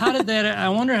Yeah. how did that? I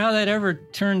wonder how that ever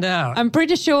turned out. I'm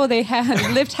pretty sure they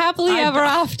had lived happily ever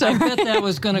after. I bet that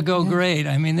was going to go great.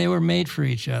 I mean, they were made for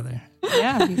each other.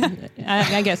 Yeah,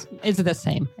 I guess it's the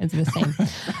same. It's the same.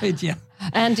 Right, yeah.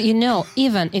 And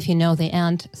even if you know the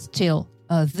end, still,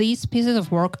 these pieces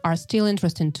of work are still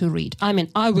interesting to read. I mean,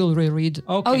 I will reread.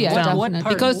 Okay. Oh, yeah, what definitely.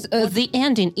 part? Because the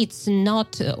ending, it's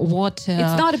not what...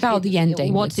 It's not about the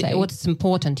ending, What's let's say. what's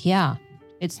important, yeah.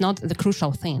 It's not the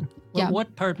crucial thing. Yeah.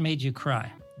 What part made you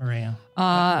cry, Maria?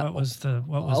 What was the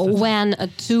When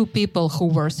two people who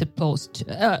were supposed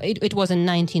to, it was in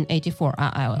 1984.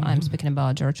 I'm speaking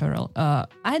about George Orwell.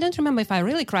 I don't remember if I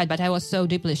really cried, but I was so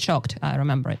deeply shocked. I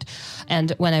remember it.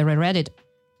 And when I reread it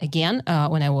again,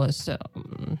 when I was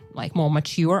more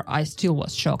mature, I still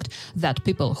was shocked that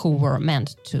people who were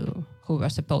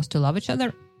supposed to love each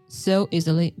other so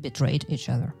easily betrayed each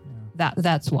other.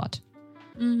 That's what.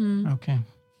 Okay.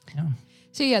 Yeah.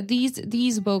 So yeah,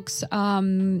 these books,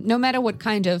 no matter what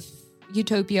kind of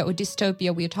utopia or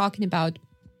dystopia we're talking about,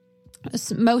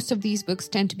 most of these books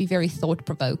tend to be very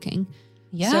thought-provoking.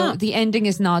 Yeah. So the ending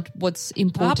is not what's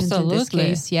important in this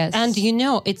case. Yes. And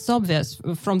it's obvious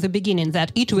from the beginning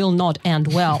that it will not end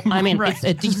well. I mean, It's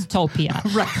a dystopia.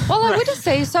 Right. Well, I wouldn't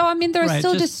say so. I mean, there are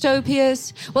still just-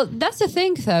 dystopias. Well, that's the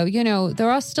thing, though.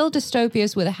 There are still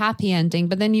dystopias with a happy ending,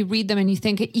 but then you read them and you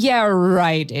think, yeah,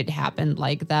 right, it happened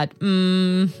like that.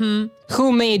 Mm-hmm.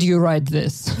 Who made you write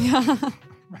this?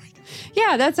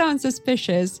 Yeah, that sounds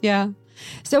suspicious. Yeah.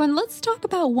 So, and let's talk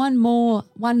about one more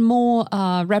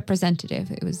representative.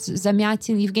 It was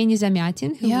Yevgeny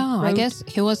Zamyatin. Who I wrote guess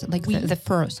he was like the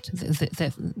first.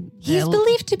 He's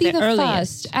believed to be the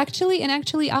earliest. first. Actually,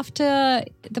 after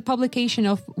the publication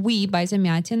of We by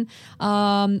Zamyatin,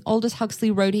 Aldous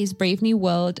Huxley wrote his Brave New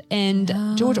World, and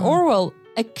George Orwell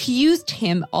accused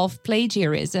him of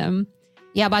plagiarism.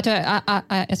 Yeah, but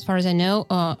as far as I know,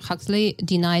 Huxley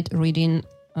denied reading.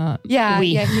 Yeah, We.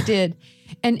 yeah, he did.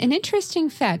 And an interesting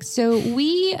fact. So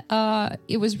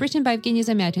it was written by Evgeny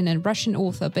Zamyatin, a Russian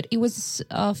author, but it was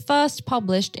first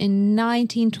published in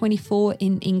 1924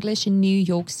 in English in New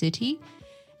York City.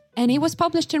 And it was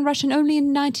published in Russian only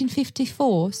in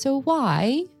 1954. So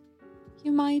why?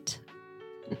 You might...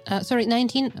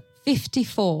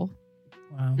 1954.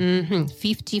 Wow.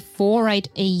 54, right?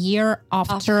 A year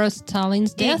after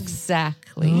Stalin's death.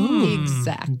 Exactly.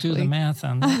 Exactly. Do the math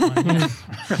on that one.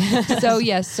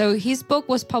 So his book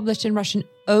was published in Russian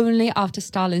only after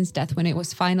Stalin's death, when it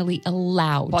was finally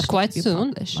allowed But quite to be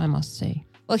soon, published. I must say.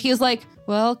 Well, he was like,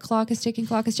 well, clock is ticking.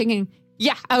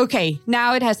 Yeah, okay,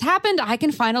 now it has happened. I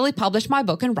can finally publish my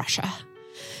book in Russia.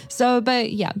 So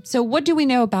what do we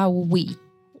know about We?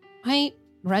 I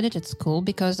read it at school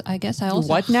because I guess I also...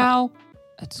 What now?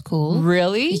 At school.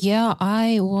 Really? Yeah,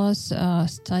 I was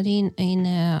studying in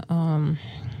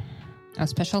a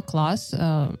special class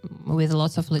with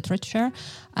lots of literature,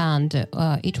 and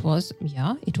it was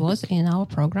in our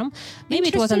program. Maybe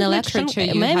it was an election.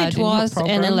 Maybe it was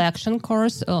an election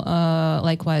course.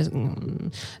 Likewise,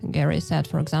 Gary said,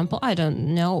 for example, I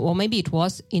don't know, or maybe it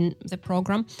was in the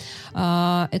program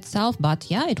itself. But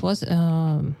yeah, it was.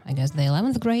 I guess the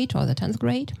 11th grade or the 10th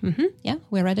grade. Yeah,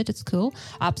 we read it at school.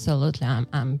 Absolutely,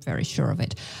 I'm very sure of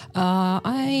it.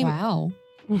 Wow.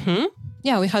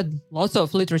 Yeah, we had lots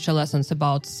of literature lessons,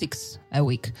 about 6 a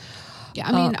week. Yeah,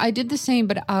 I mean, I did the same,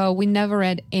 but we never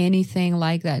read anything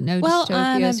like that. No Well,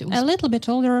 I'm dystopias. It was a little bit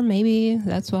older, maybe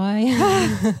that's why.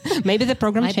 Maybe the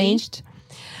program changed.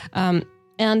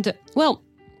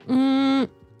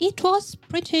 It was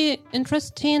pretty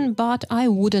interesting, but I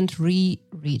wouldn't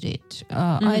reread it.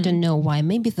 I don't know why.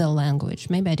 Maybe the language.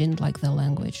 Maybe I didn't like the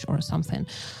language or something.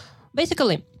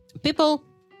 Basically, people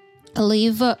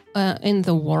live in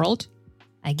the world.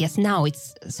 I guess now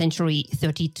it's century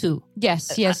 32.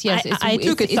 Yes. I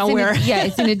took it somewhere.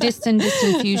 It's in a distant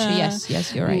future.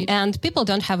 Yes, you're right. And people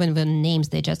don't have even names,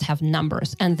 they just have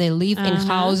numbers. And they live in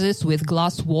houses with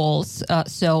glass walls,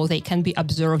 so they can be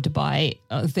observed by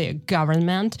the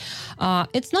government.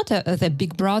 It's not the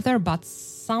Big Brother, but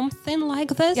something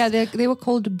like this. Yeah, they were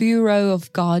called Bureau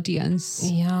of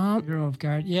Guardians. Yeah. Bureau of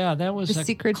Guard. Yeah, that was The a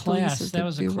secret police class. of That the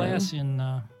was a Bureau. class in...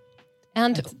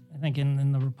 And I think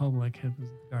in the Republic it was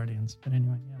Guardians, but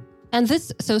anyway, yeah. And this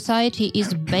society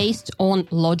is based on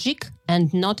logic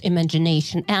and not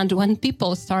imagination. And when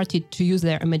people started to use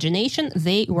their imagination,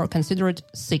 they were considered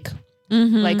sick.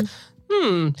 Like,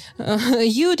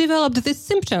 you developed these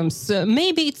symptoms.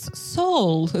 Maybe it's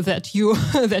soul that you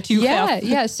have.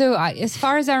 Yeah. So as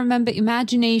far as I remember,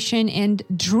 imagination and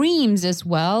dreams as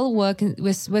well were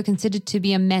considered to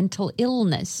be a mental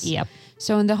illness. Yep.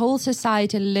 So, and the whole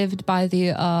society lived by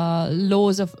the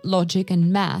laws of logic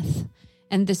and math,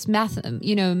 and this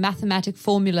mathematic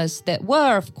formulas that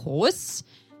were, of course,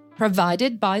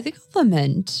 provided by the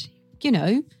government.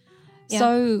 Yeah.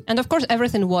 So, and of course,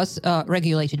 everything was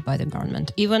regulated by the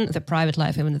government, even the private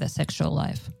life, even the sexual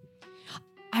life.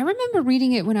 I remember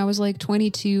reading it when I was like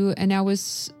 22, and I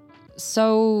was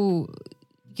so,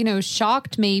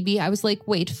 shocked maybe. I was like,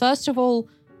 wait, first of all,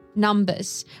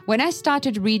 numbers. When I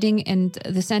started reading and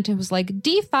the sentence was like,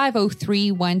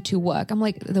 D503 went to work. I'm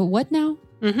like, the what now?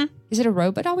 Mm-hmm. Is it a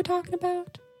robot are we talking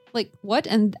about? Like, what?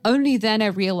 And only then I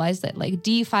realized that like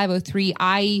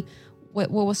D503,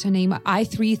 what was her name?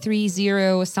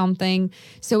 I330 or something.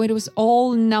 So it was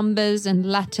all numbers and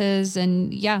letters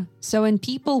and yeah. So, and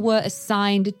people were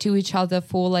assigned to each other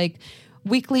for like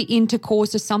weekly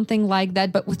intercourse or something like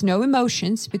that, but with no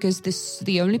emotions, because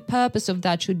the only purpose of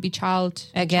that should be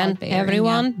Again,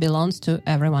 everyone belongs to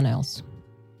everyone else.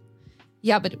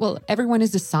 Yeah, but well, everyone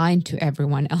is assigned to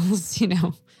everyone else,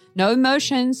 No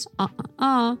emotions.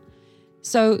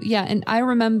 So yeah, and I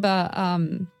remember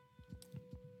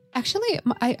actually,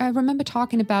 I remember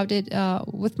talking about it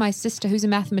with my sister, who's a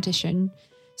mathematician.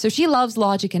 So she loves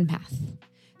logic and math.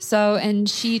 So, and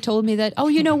she told me that, oh,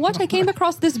 you know what? I came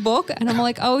across this book, and I'm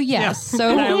like, oh, yes. Yeah,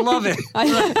 So and I love it.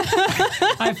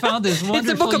 I found this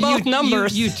wonderful book about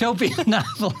numbers. utopian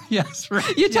novel. Yes,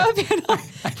 right. Utopian. Yeah.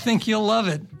 I think you'll love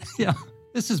it. Yeah,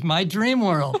 this is my dream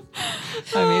world.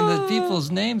 I mean, the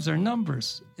people's names are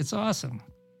numbers. It's awesome.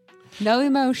 No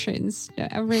emotions, no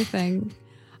everything.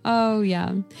 Oh,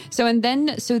 yeah. So, and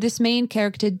then, this main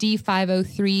character,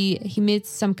 D503, he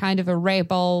meets some kind of a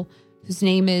rebel whose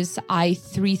name is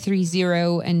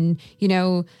I330. And,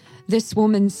 this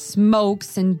woman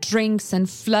smokes and drinks and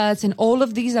flirts. And all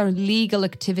of these are legal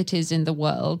activities in the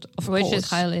world, of Which course. is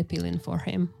highly appealing for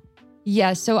him.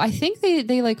 Yeah. So I think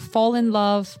they like fall in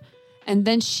love. And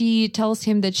then she tells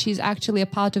him that she's actually a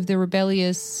part of the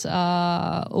rebellious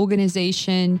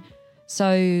organization.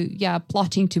 So, yeah,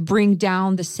 plotting to bring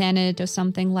down the Senate or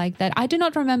something like that. I do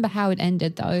not remember how it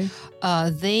ended, though.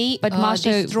 They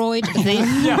Masha- destroyed.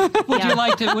 Yeah. Would you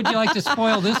like to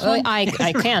spoil this one? I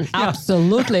can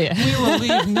absolutely.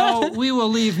 We will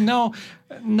leave no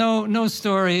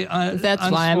story.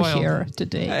 That's why I'm here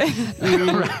today.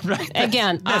 right.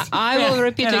 Again, I will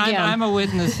repeat and again. I'm a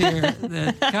witness here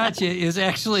that Katya is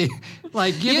actually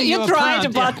like giving you a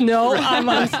tried, prompt. but no, I'm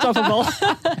unstoppable.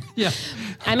 Yeah.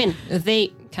 I mean,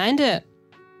 they kind of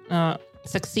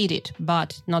succeeded,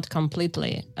 but not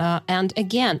completely. And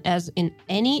again, as in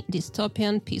any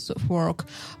dystopian piece of work,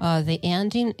 the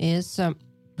ending is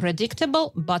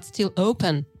predictable, but still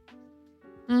open.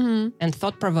 Mm-hmm. And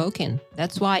thought-provoking.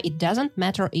 That's why it doesn't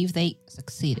matter if they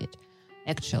succeeded,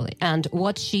 actually. And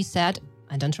what she said,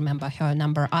 I don't remember her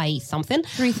number, something.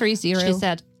 330. She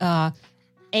said,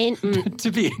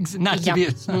 to be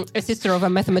a sister of a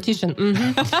mathematician.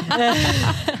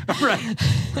 Mm-hmm.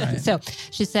 right. So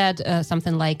she said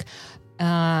something like,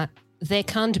 there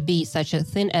can't be such a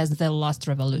thing as the last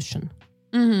revolution.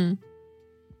 Mm-hmm.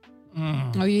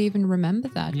 Mm. Oh, you even remember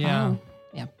that? Yeah. Wow.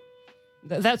 Yeah.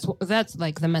 That's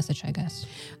like the message, I guess.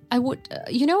 I would,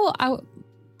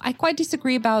 I quite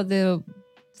disagree about the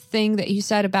thing that you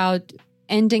said about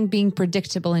ending being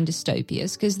predictable in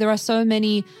dystopias, because there are so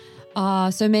many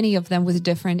of them with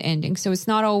different endings. So it's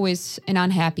not always an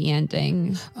unhappy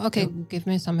ending. Okay, give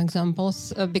me some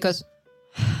examples, because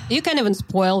you can even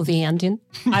spoil the ending.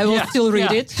 I will still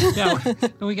read it. Yeah,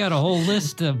 we got a whole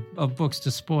list of books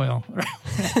to spoil.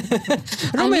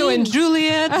 Romeo and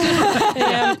Juliet,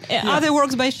 other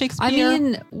works by Shakespeare. I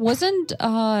mean,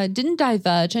 didn't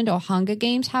Divergent or Hunger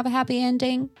Games have a happy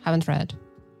ending? Haven't read.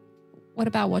 What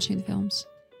about watching the films?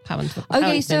 Haven't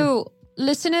So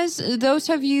listeners, those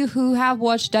of you who have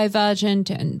watched Divergent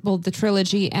and the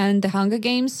trilogy and the Hunger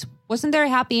Games, wasn't there a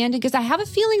happy ending? Because I have a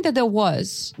feeling that there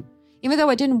was. Even though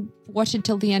I didn't watch it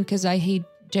till the end because I hate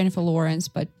Jennifer Lawrence,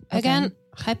 but again,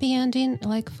 happy ending,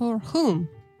 like for whom?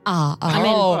 I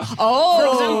mean,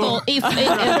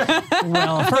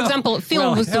 for example,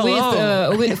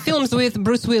 films with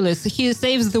Bruce Willis, he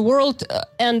saves the world,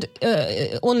 and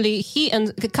only he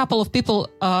and a couple of people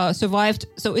survived.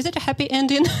 So, is it a happy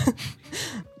ending?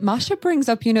 Masha brings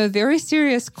up, very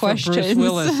serious questions. For Bruce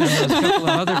Willis and a couple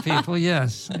of other people,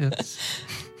 yes, it's.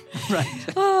 Right.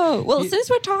 Oh, well, since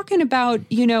we're talking about,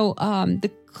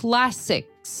 the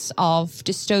classics of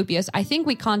dystopias, I think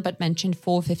we can't but mention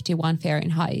 451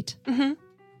 Fahrenheit. Mm-hmm.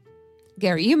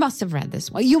 Gary, you must have read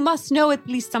this one. You must know at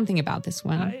least something about this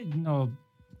one. I know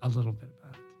a little bit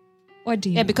about it. What do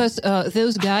you Yeah, know? because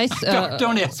those guys,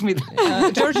 Don't ask me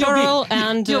that. George Orwell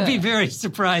and You'll be very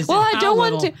surprised. Well, at I how don't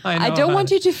want little to. I I know don't about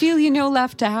want it. you to feel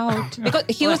left out. because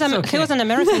he was That's he okay. was an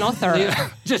American author.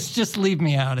 Just leave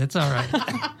me out. It's all right.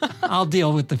 I'll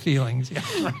deal with the feelings. Yeah,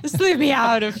 right. Just leave me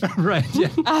out of Right. Yeah.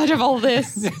 all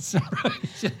this. Yes, right.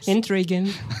 Yes.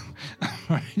 Intriguing.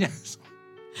 Right. Yes.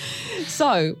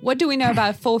 So, what do we know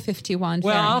about 451?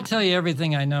 Well, I'll Fahrenheit? tell you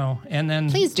everything I know, and then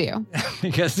Please do.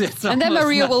 because it's And then almost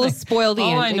Maria will nothing. spoil the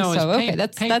All I ending. know So, is okay,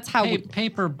 that's how we.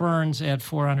 paper burns at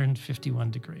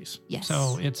 451 degrees. Yes.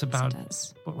 So it's about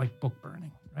Yes, it does. like book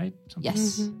burning, right? Something.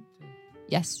 Yes.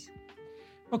 Yes.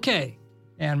 Okay.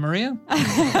 And Maria?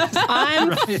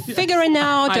 I'm figuring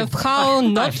out of how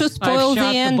not to spoil I've the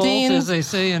shot ending. bolt, as they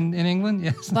say in England.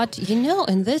 Yes. But in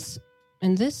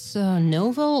this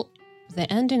novel,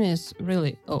 the ending is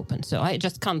really open, so I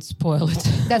just can't spoil it.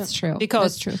 That's true.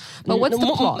 Because That's true. But what's the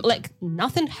plot? Like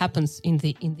nothing happens in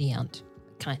the end,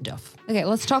 kind of. Okay,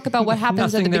 let's talk about what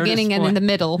happens at the Nothing there to beginning and in the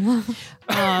middle.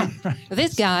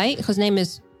 This guy, whose name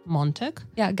is Montag.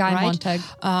 Yeah, Guy Right. Montag.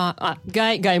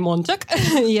 Guy Montag.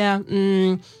 Yeah.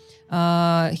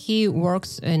 He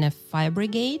works in a fire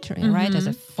brigade, right, as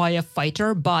a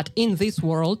firefighter. But in this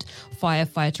world,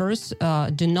 firefighters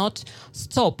do not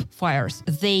stop fires.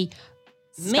 They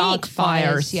Start make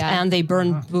fires, yeah. and they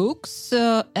burn books.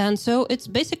 And so it's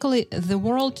basically the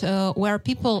world where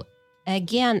people,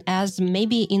 again, as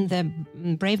maybe in the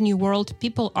Brave New World,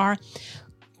 people are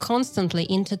constantly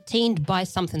entertained by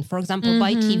something. For example,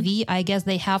 by TV, I guess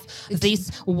they have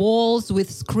these walls with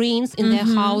screens in their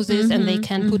houses, and they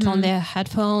can put on their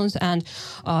headphones and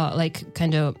like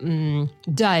kind of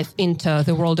dive into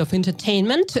the world of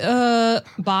entertainment.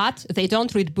 But they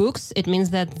don't read books. It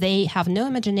means that they have no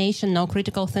imagination, no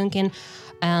critical thinking,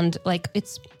 and like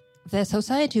it's the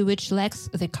society which lacks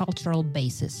the cultural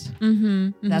basis.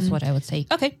 That's what I would say.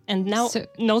 Okay, and now So-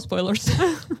 no spoilers.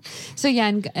 So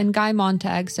yeah, and Guy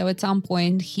Montag. So at some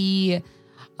point he,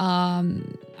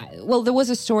 there was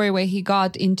a story where he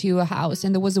got into a house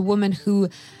and there was a woman who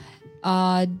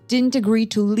didn't agree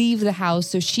to leave the house.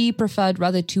 So she preferred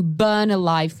rather to burn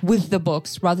alive with the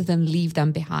books rather than leave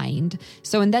them behind.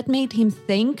 So, and that made him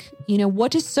think,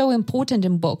 what is so important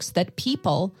in books that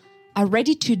people are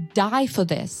ready to die for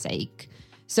their sake.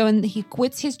 So, and he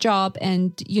quits his job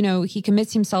and, he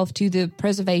commits himself to the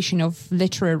preservation of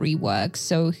literary works.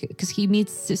 So, because he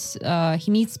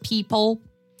meets people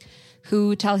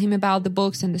who tell him about the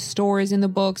books and the stories in the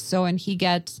books. So, and he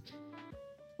gets,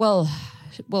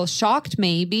 shocked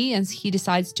maybe, and he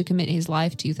decides to commit his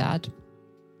life to that,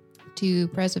 to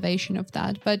preservation of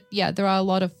that. But yeah, there are a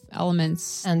lot of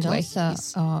elements. And where also,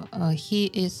 he's- he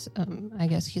is, I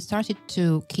guess, he started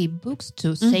to keep books,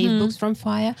 to save books from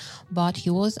fire, but he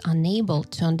was unable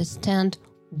to understand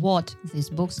what these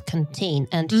books contain.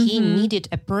 And he needed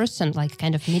a person, like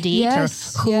kind of mediator,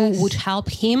 Yes, who yes. would help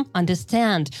him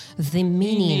understand the He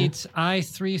meaning. needs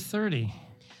I-330.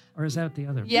 Or is that the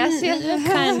other? yes, yes.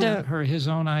 Kind of. His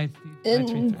own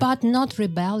I-330. But not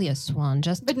rebellious one,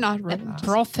 just But not a really.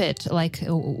 prophet, like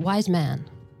a wise man.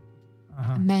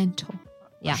 A mantle.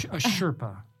 Yeah. A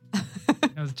Sherpa. You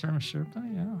know the term Sherpa?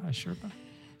 Yeah, a Sherpa.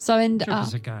 So, and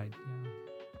Sherpa's a guide.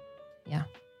 Yeah.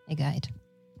 Yeah, a guide.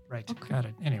 Right. Got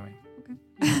it. Anyway.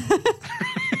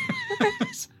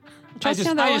 Trust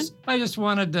on that one. I just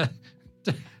wanted to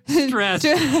stress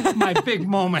my big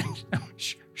moment.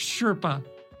 Sherpa.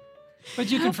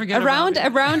 But you can forget a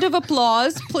about round of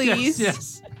applause, it. please.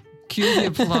 Yes. Cue the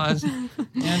applause.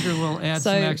 Andrew will add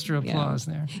So, some extra yeah. applause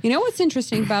there. You know what's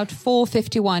interesting about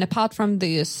 451, apart from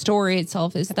the story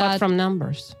itself, is Apart that from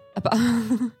numbers.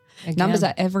 numbers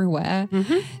are everywhere.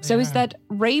 So is that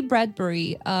Ray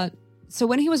Bradbury? So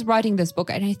when he was writing this book,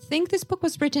 and I think this book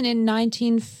was written in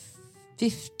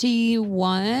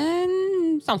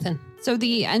 1951, Something. so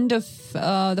the end of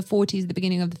the 40s, the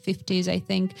beginning of the 50s, I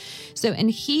think. So, and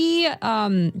he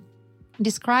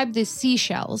described the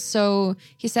seashells. So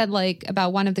he said, like,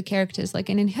 about one of the characters, like,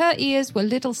 and in her ears were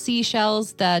little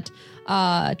seashells that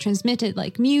transmitted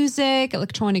like music,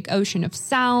 electronic ocean of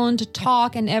sound,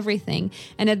 talk, and everything.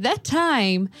 And at that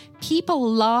time,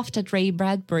 people laughed at Ray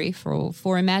Bradbury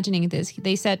for imagining this.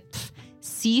 They said,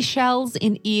 seashells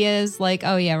in ears, like,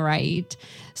 oh yeah, right.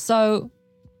 So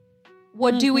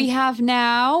what do we have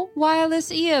now?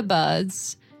 Wireless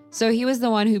earbuds. So he was the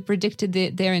one who predicted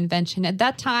their invention. At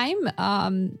that time,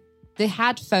 the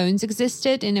headphones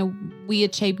existed in a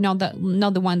weird shape, not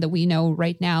the one that we know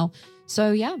right now.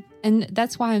 So yeah, and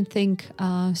that's why I think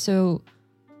so.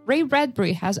 Ray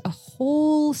Bradbury has a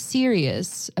whole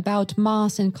series about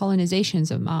Mars and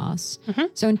colonizations of Mars.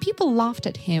 So and people laughed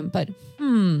at him, but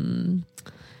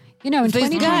in This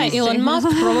guy, 2026 Elon Musk,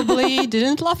 probably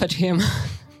didn't laugh at him.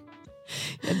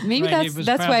 maybe Right, he was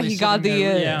that's where probably he got sitting the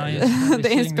there- yeah, he was probably the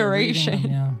sitting there reading inspiration.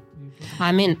 them, yeah.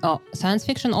 I mean, science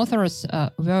fiction authors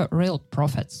were real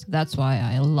prophets. That's why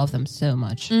I love them so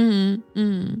much.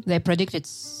 They predicted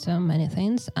so many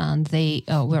things, and they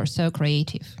were so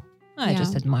creative. I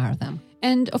just admire them.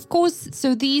 And of course,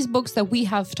 so these books that we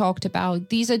have talked about,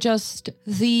 these are just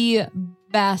the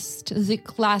best, the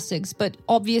classics. But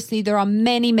obviously, there are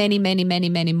many, many, many, many,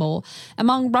 many more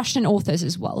among Russian authors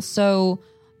as well. So,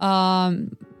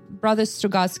 brothers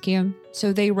Strugatsky,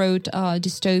 so they wrote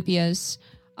dystopias.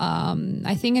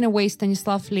 I think in a way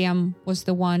Stanislav Lem was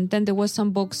the one. Then there were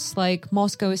some books like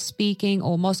Moscow is Speaking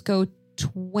or Moscow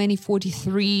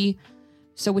 2043,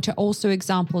 so which are also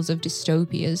examples of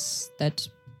dystopias that,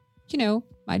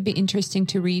 might be interesting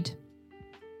to read.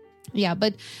 Yeah,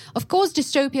 but of course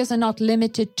dystopias are not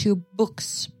limited to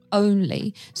books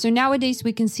only. So nowadays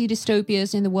we can see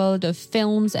dystopias in the world of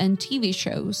films and TV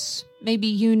shows. Maybe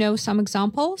you know some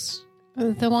examples?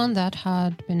 The one that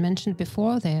had been mentioned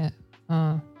before, the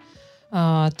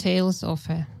Tales of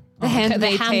The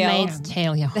Handmaid's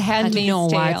Tale. Yeah, The Handmaid's I don't know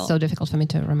why Tale. it's so difficult for me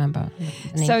to remember.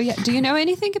 The name. So yeah, do you know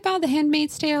anything about The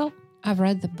Handmaid's Tale? I've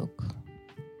read the book.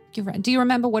 Do you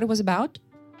remember what it was about?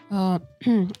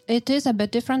 It is a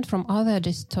bit different from other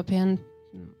dystopian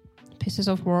pieces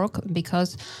of work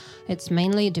because it's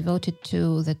mainly devoted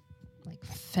to the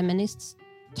feminist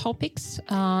topics,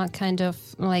 kind of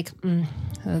like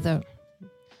the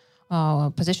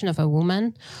position of a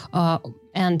woman,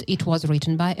 and it was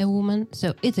written by a woman,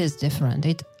 so it is different.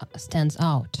 It stands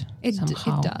out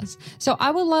somehow. It does. So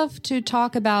I would love to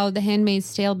talk about The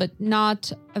Handmaid's Tale, but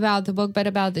not about the book, but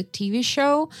about the TV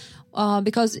show,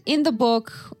 because in the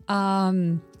book,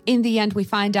 in the end, we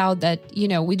find out that,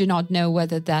 we do not know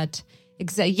whether that...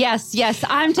 Yes,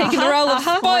 I'm taking the role of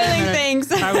spoiling things.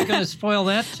 Are we going to spoil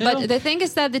that too? But the thing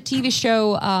is that the TV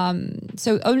show,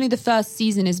 so only the first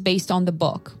season is based on the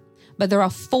book. But there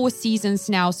are 4 seasons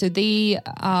now, so they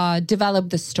developed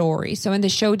the story. So, and they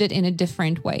showed it in a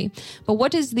different way. But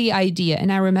what is the idea?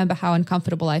 And I remember how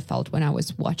uncomfortable I felt when I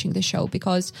was watching the show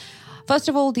because, first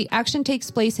of all, the action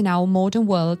takes place in our modern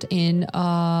world in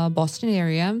Boston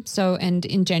area. So, and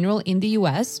in general in the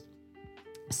US.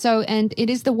 So, and it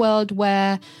is the world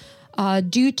where,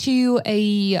 due to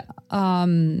a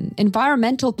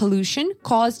environmental pollution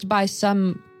caused by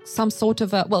some sort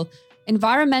of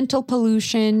environmental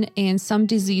pollution and some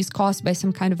disease caused by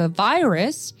some kind of a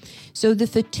virus. So the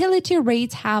fertility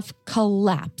rates have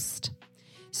collapsed.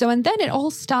 So, and then it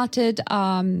all started,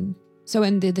 and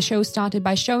the show started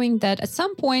by showing that at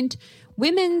some point,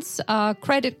 women's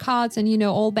credit cards and,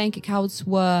 all bank accounts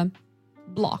were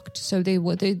blocked. So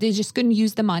they just couldn't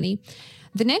use the money.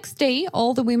 The next day,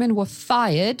 all the women were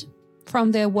fired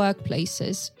from their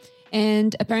workplaces.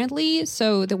 And apparently,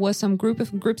 so there was some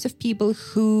groups of people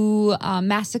who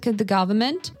massacred the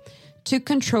government, took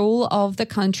control of the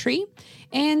country,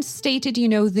 and stated,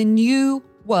 the new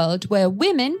world where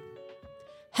women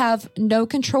have no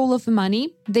control of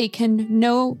money. They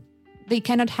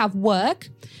cannot have work.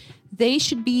 They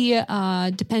should be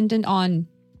dependent on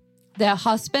their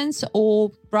husbands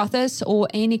or brothers or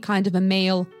any kind of a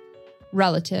male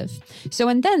relative. So,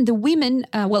 and then the women,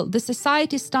 the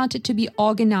society started to be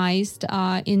organized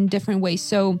in different ways.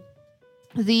 So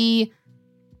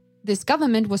this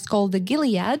government was called the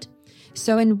Gilead.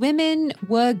 So, and women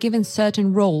were given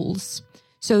certain roles.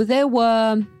 So there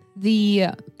were the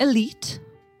elite,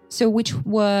 so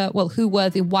who were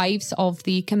the wives of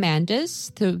the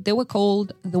commanders. So they were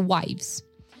called the wives.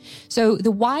 So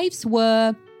the wives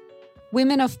were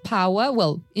women of power.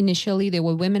 Well, initially they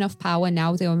were women of power.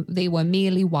 Now they were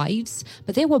merely wives,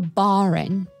 but they were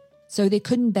barren, so they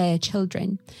couldn't bear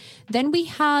children. Then we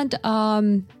had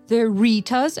the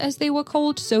Ritas, as they were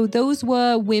called. So those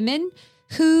were women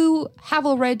who have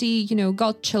already,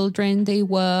 got children. They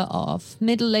were of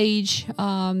middle age,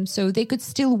 so they could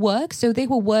still work. So they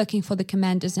were working for the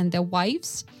commanders and their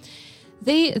wives.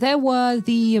 There were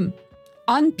the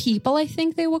unpeople, I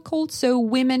think they were called. So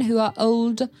women who are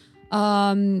old,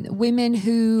 women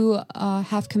who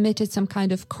have committed some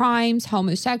kind of crimes,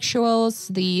 homosexuals,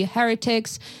 the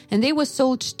heretics, and they were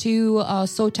sold to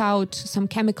sort out some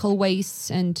chemical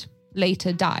wastes and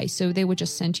later die. So they were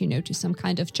just sent, to some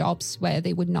kind of jobs where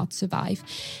they would not survive.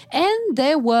 And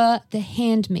there were the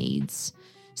handmaids.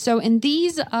 So in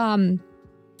these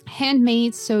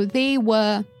handmaids, so they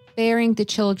were bearing the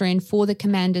children for the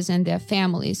commanders and their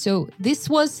families. So this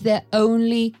was their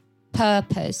only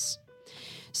purpose.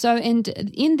 So, and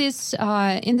in this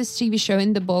TV show,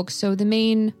 in the book, so the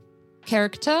main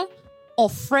character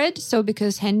Offred. So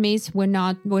because handmaids were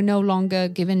no longer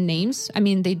given names. I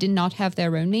mean, they did not have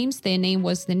their own names. Their name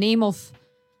was the name of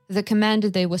the commander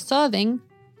they were serving,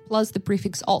 plus the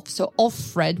prefix off. So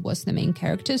Offred was the main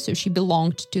character. So she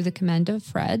belonged to the commander,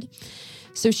 Fred.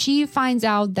 So she finds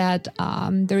out that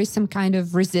there is some kind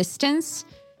of resistance.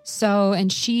 So,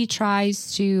 and she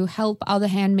tries to help other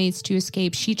handmaids to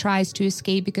escape. She tries to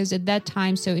escape because at that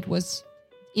time, so it was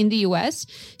in the US.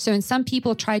 So, and some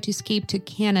people tried to escape to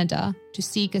Canada to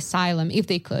seek asylum if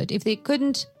they could. If they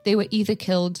couldn't, they were either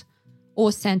killed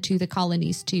or sent to the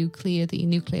colonies to clear the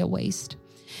nuclear waste.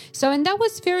 So, and that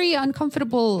was very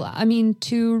uncomfortable,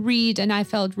 to read. And I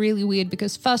felt really weird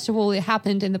because, first of all, it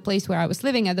happened in the place where I was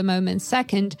living at the moment.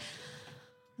 Second,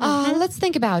 let's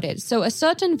think about it. So a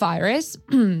certain virus,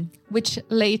 which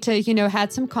later,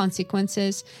 had some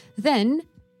consequences, then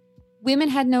women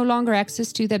had no longer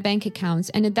access to their bank accounts.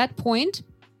 And at that point,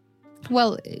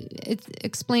 well, it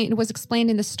was explained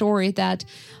in the story that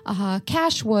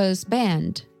cash was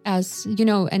banned. As you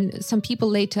know, and some people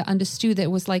later understood that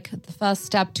it was like the first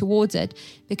step towards it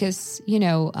because,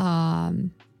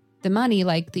 the money,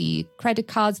 like the credit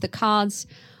cards, the cards,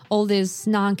 all this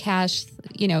non-cash,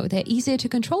 they're easier to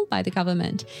control by the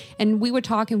government. And we were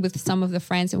talking with some of the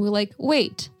friends and we were like,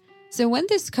 wait, so when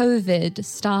this COVID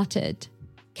started,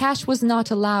 cash was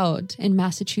not allowed in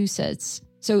Massachusetts.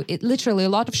 So it literally, a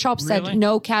lot of shops said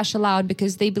no cash allowed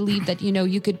because they believed that,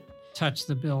 you could touch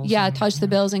the bills. Yeah, touch the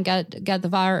bills and get the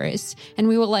virus. And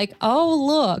we were like, oh,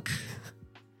 look.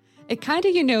 It kind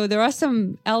of, there are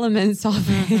some elements of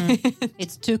it.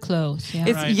 It's too close.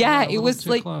 Yeah. It was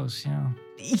too like close. Yeah.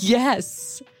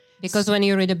 Yes. Because when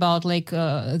you read about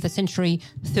the century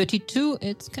 32,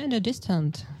 it's kind of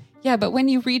distant. Yeah, but when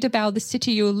you read about the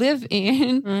city you live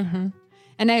in,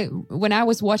 and when I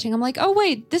was watching, I'm like, oh,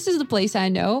 wait, this is the place I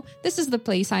know. This is the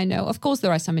place I know. Of course,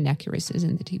 there are some inaccuracies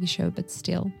in the TV show, but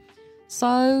still.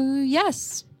 So,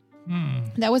 yes,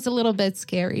 that was a little bit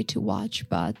scary to watch,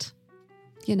 but,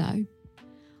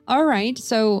 All right.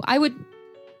 So I would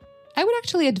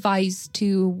actually advise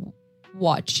to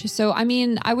watch. So,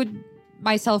 I would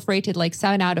myself rate it like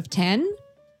 7 out of 10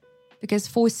 because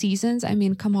 4 seasons,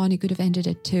 come on, you could have ended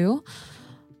it too.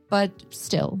 But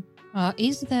still.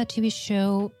 Is the TV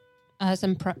show as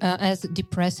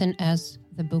depressing as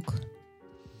the book?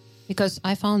 Because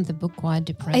I found the book quite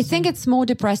depressing. I think it's more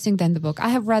depressing than the book. I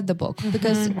have read the book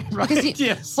because,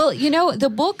 yes. Well, the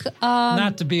book.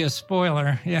 Not to be a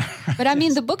spoiler, yeah. But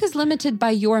the book is limited by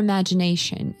your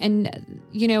imagination, and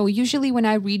usually when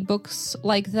I read books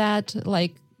like that,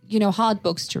 like hard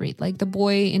books to read, like The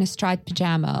Boy in a Striped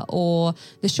Pajama or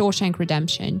The Shawshank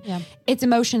Redemption, it's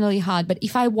emotionally hard. But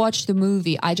if I watch the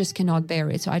movie, I just cannot bear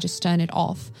it, so I just turn it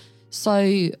off. So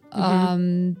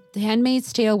The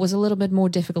Handmaid's Tale was a little bit more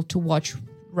difficult to watch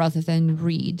rather than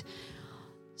read.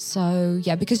 So,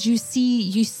 yeah, because you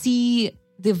see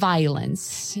the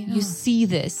violence. Yeah. You see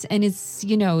this, and it's,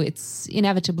 it's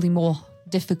inevitably more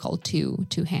difficult to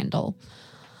handle.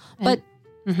 But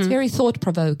it's very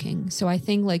thought-provoking. So I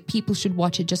think, like, people should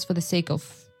watch it just for the sake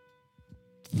of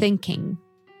thinking.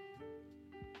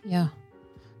 Yeah.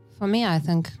 For me, I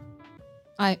think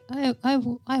I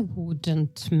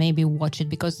wouldn't maybe watch it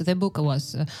because the book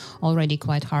was already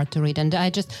quite hard to read, and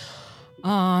I just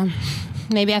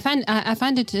maybe I find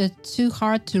it too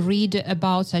hard to read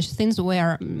about such things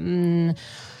where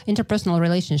interpersonal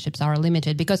relationships are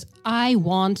limited because I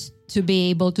want to be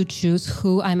able to choose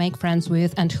who I make friends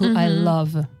with and who I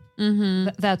love.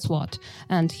 That's what.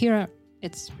 And here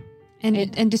it's.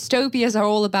 And dystopias are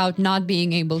all about not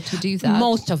being able to do that.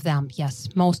 Most of them, yes,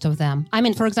 most of them.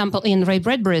 For example, in Ray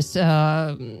Bradbury's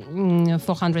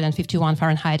 451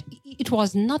 Fahrenheit, it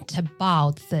was not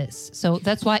about this. So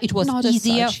that's why it was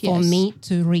easier for me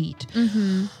to read.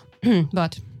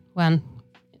 But when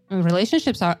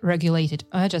relationships are regulated,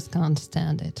 I just can't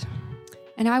stand it.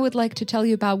 And I would like to tell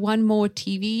you about one more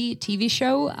TV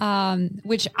show,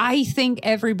 which I think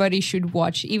everybody should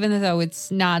watch, even though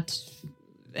it's not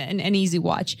an easy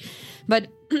watch. But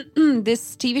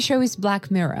this TV show is Black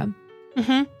Mirror.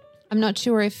 I'm not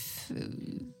sure if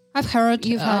I've heard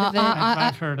you've heard of it.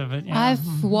 I've heard of it. Yeah.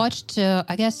 I've watched,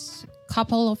 I guess, a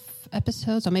couple of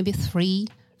episodes or maybe 3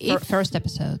 first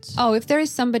episodes. Oh, if there is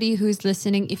somebody who's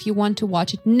listening, if you want to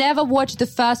watch it, never watch the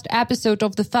first episode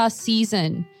of the first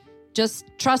season. Just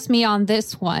trust me on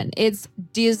this one. It's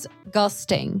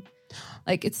disgusting.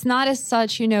 Like, it's not as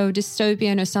such,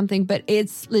 dystopian or something, but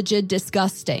it's legit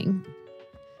disgusting.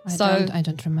 I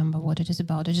don't remember what it is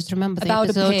about. I just remember about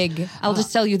a pig. I'll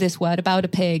just tell you this word, about a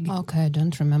pig. Okay, I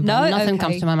don't remember. No? Nothing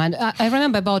comes to my mind. I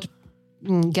remember about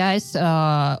guys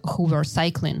who were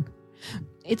cycling.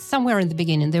 It's somewhere in the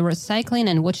beginning. They were cycling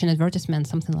and watching advertisements,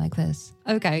 something like this.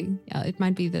 Okay, yeah, it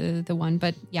might be the one,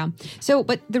 but yeah. So,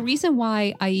 but the reason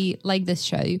why I like this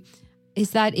show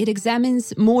is that it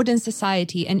examines modern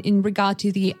society and in regard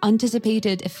to the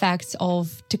anticipated effects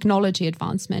of technology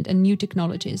advancement and new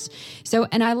technologies. So,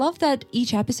 and I love that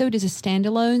each episode is a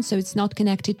standalone, so it's not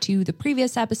connected to the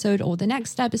previous episode or the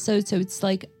next episode. So it's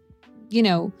like, you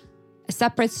know, a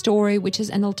separate story, which is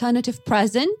an alternative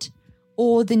present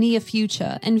or the near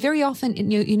future. And very often,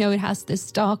 you know, it has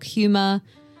this dark humor.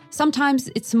 Sometimes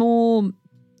it's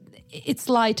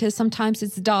lighter, sometimes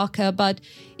it's darker, but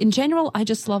in general, I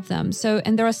just love them. So,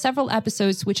 and there are several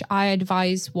episodes which I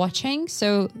advise watching.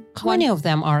 So, how many of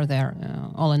them are there,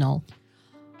 all in all?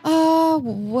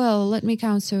 Well, let me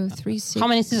count. So 3, 6. How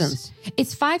many seasons?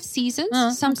 It's 5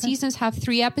 seasons. Some seasons have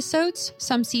 3 episodes.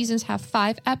 Some seasons have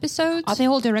 5 episodes. Are they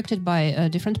all directed by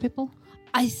different people?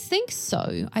 I think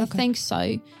so. I think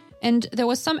so. And there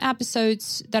were some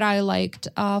episodes that I liked.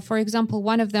 For example,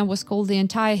 one of them was called The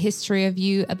Entire History of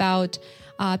You, about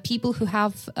people who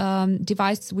have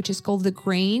device which is called the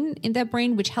Grain in their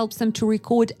brain, which helps them to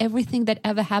record everything that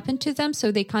ever happened to them.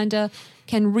 So they kind of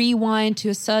can rewind to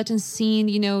a certain scene,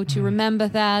 you know, to remember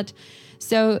that.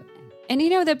 So, and, you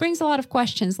know, that brings a lot of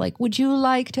questions like, would you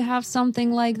like to have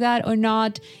something like that or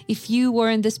not? If you were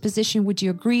in this position, would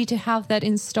you agree to have that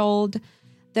installed?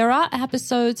 There are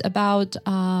episodes about,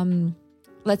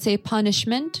 let's say,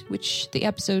 punishment, which the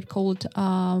episode called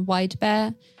White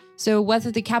Bear. So whether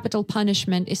the capital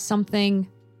punishment is something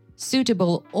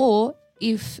suitable or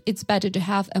if it's better to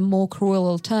have a more cruel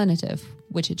alternative,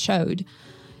 which it showed.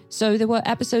 So there were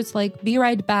episodes like Be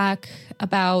Right Back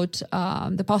about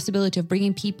the possibility of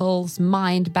bringing people's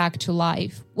mind back to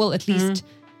life. Well, at least,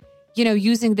 you know,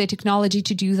 using the technology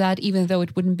to do that, even though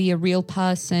it wouldn't be a real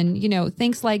person, you know,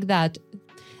 things like that.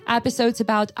 Episodes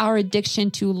about our addiction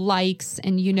to likes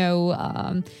and, you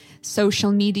know,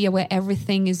 social media where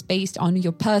everything is based on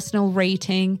your personal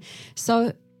rating.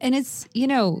 So, and it's, you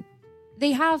know,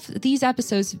 they have, these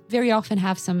episodes very often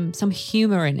have some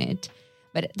humor in it,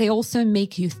 but they also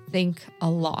make you think a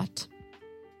lot.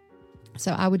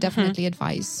 So I would definitely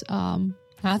advise Are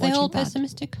they all that.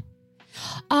 pessimistic?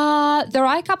 There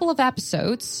are a couple of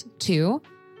episodes too,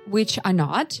 which are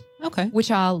not. Okay. Which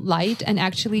are light and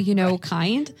actually, you know,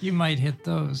 kind. You might hit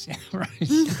those. Yeah, right.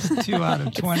 It's 2 out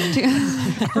of 20.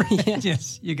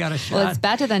 Yes, you got a shot. Well, it's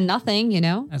better than nothing, you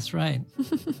know. That's right. I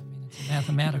mean, it's a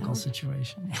mathematical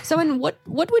situation. So, and what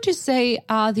would you say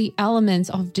are the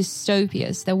elements of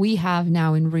dystopias that we have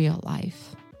now in real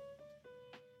life?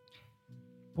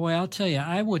 Boy, I'll tell you,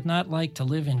 I would not like to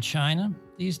live in China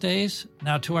these days.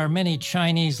 Now, to our many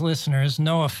Chinese listeners,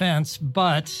 no offense,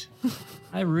 but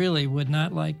I really would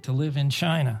not like to live in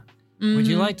China. Mm-hmm. Would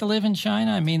you like to live in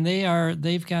China? I mean,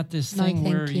 they've got this thing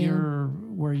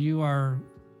where you are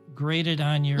graded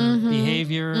on your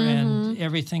behavior and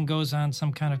everything goes on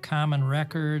some kind of common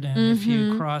record. And if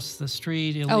you cross the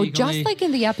street illegally, just like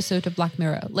in the episode of Black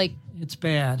Mirror, like it's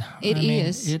bad. It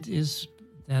is. It is.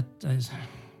 That is.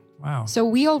 Wow. So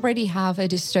we already have a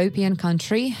dystopian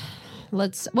country.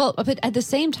 But at the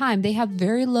same time, they have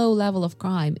very low level of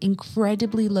crime,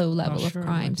 incredibly low level of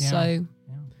crime. Yeah. So,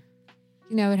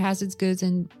 you know, it has its goods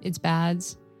and its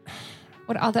bads.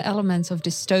 What other elements of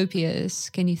dystopias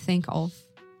can you think of?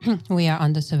 We are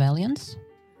under surveillance.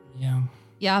 Yeah.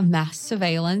 Yeah, mass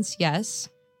surveillance, yes.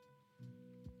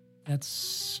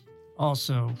 That's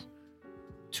also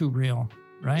too real,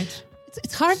 right?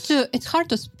 It's hard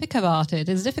to speak about it.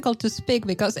 It's difficult to speak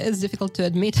because it's difficult to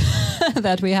admit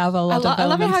that we have a lot of elements. I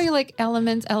love it how you like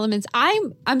elements.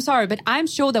 I'm sorry, but I'm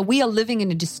sure that we are living in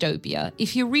a dystopia.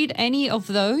 If you read any of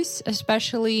those,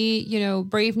 especially, you know,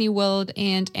 Brave New World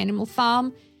and Animal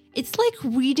Farm, it's like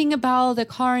reading about the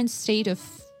current state of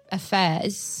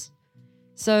affairs.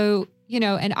 So, you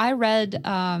know, and I read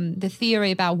the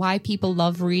theory about why people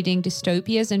love reading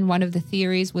dystopias. And one of the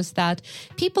theories was that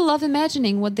people love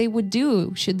imagining what they would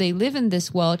do should they live in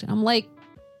this world. And I'm like,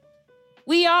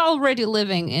 we are already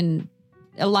living in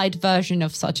a light version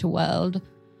of such a world.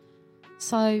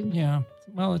 So, yeah,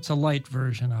 well, it's a light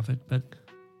version of it, but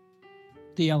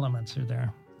the elements are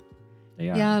there. They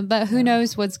are. Yeah, but who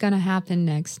knows what's going to happen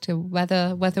next, to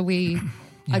whether we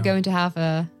are going to have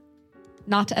a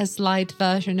not as light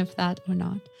version of that or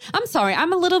not. I'm sorry,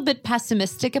 I'm a little bit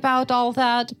pessimistic about all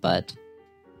that, but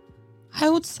I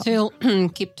would still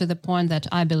keep to the point that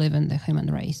I believe in the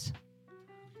human race.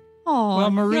 Oh, Well,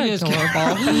 Maria's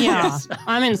adorable. Yeah.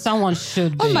 I mean, someone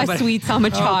should be. Oh, my sweet summer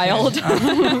child.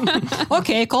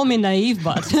 Okay, call me naive,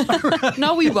 but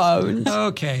No, we won't.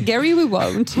 Okay. Gary, we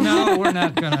won't. No, we're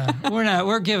not gonna.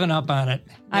 We're giving up on it.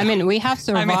 I mean, we have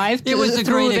survived it was a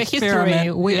through great the experiment.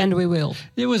 history, and we will.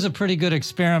 It was a pretty good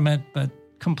experiment, but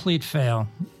complete fail.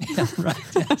 Yeah, right.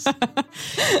 Yes.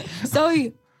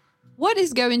 So, what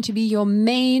is going to be your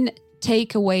main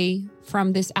takeaway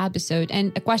from this episode?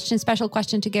 And special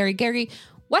question to Gary. Gary,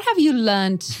 what have you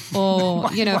learned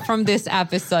from this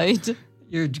episode?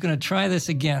 You're going to try this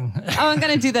again. Oh, I'm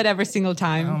going to do that every single Oh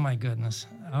time. my goodness.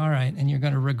 All right, and you're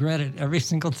going to regret it every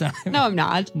single time. No, I'm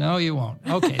not. No, you won't.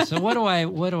 Okay, so what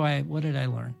did I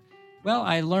learn? Well,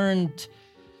 I learned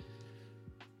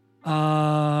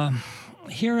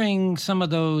hearing some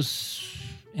of those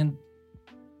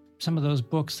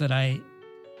books that I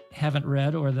haven't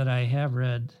read or that I have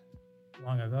read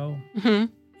long ago,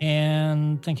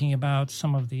 and thinking about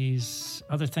some of these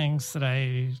other things that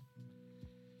I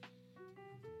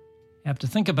have to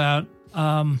think about.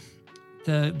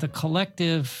 The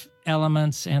collective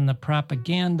elements and the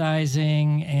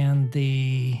propagandizing and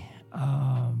the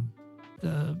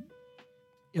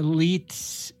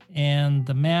elites and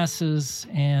the masses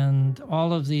and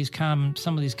all of these some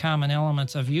of these common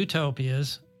elements of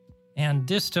utopias and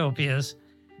dystopias,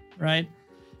 right?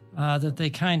 That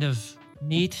they kind of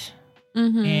meet.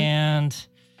 And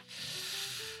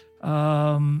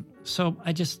so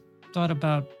I just thought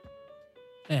about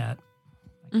that,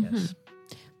 I guess.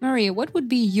 Maria, what would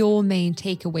be your main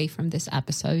takeaway from this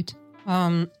episode?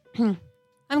 I'm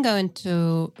going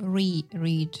to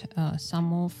reread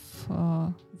some of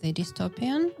the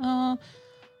dystopian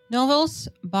novels,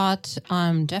 but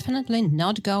I'm definitely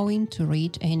not going to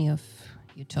read any of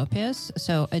utopias.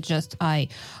 So I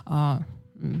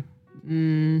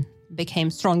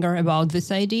became stronger about this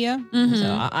idea.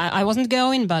 So I wasn't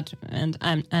going, and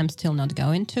I'm still not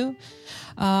going to.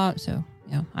 So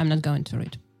yeah, I'm not going to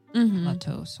read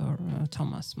Plato's or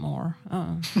Thomas More.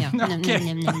 Yeah.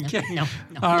 Okay. No.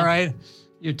 All right.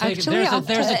 You're taking, Actually,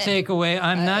 there's a takeaway.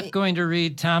 I'm not going to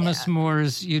read Thomas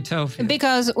More's Utopia.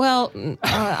 Because,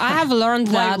 I have learned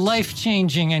that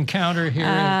life-changing encounter here.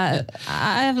 I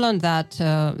have learned that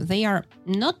they are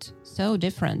not so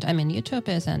different. I mean,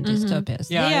 utopias and dystopias,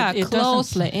 they are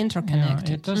closely interconnected.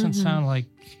 It doesn't sound like,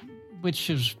 which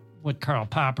is what Karl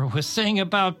Popper was saying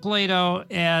about Plato,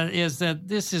 is that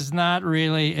this is not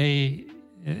really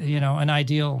an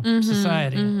ideal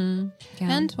society. Yeah.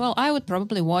 And I would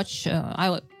probably watch.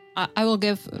 I will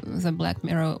give the Black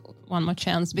Mirror one more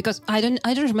chance because I don't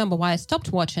remember why I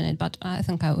stopped watching it, but I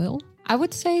think I will. I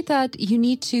would say that you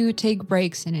need to take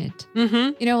breaks in it.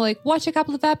 Watch a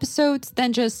couple of episodes,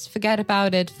 then just forget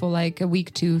about it for like a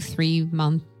week, 2, 3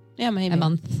 months. Yeah, maybe a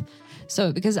month.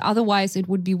 So, because otherwise it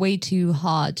would be way too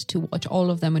hard to watch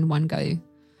all of them in one go.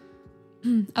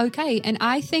 Okay. And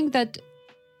I think that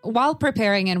while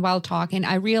preparing and while talking,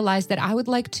 I realized that I would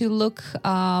like to look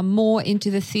more into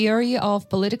the theory of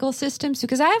political systems,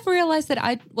 because I have realized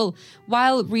that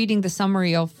while reading the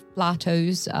summary of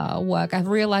Plato's work, I've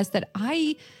realized that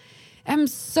I am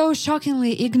so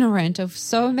shockingly ignorant of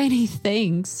so many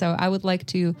things. So I would like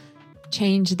to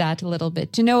change that a little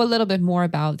bit, to know a little bit more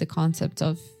about the concepts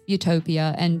of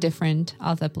utopia and different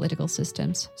other political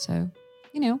systems. So,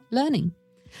 learning.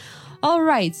 All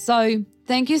right. So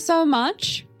thank you so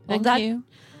much. Thank you.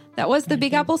 That was the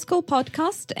Big Apple School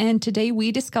podcast, and today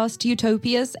we discussed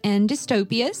utopias and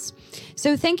dystopias.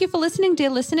 So thank you for listening, dear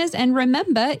listeners, and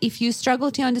remember, if you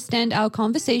struggle to understand our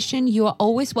conversation, you are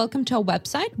always welcome to our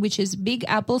website, which is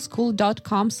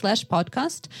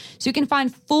bigappleSchool.com/podcast. So you can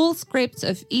find full scripts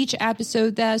of each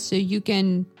episode there, so you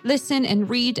can listen and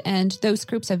read, and those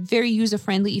scripts are very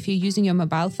user-friendly if you're using your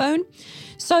mobile phone.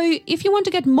 So if you want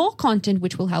to get more content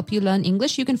which will help you learn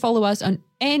English, you can follow us on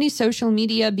any social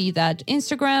media, be that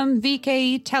Instagram,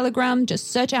 VK, Telegram.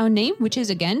 Just search our name, which is,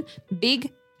 again,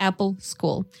 Big Apple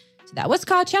School. So that was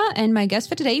Katja, and my guests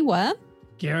for today were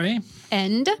Gary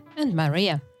and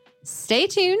Maria. Stay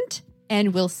tuned,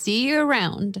 and we'll see you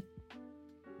around.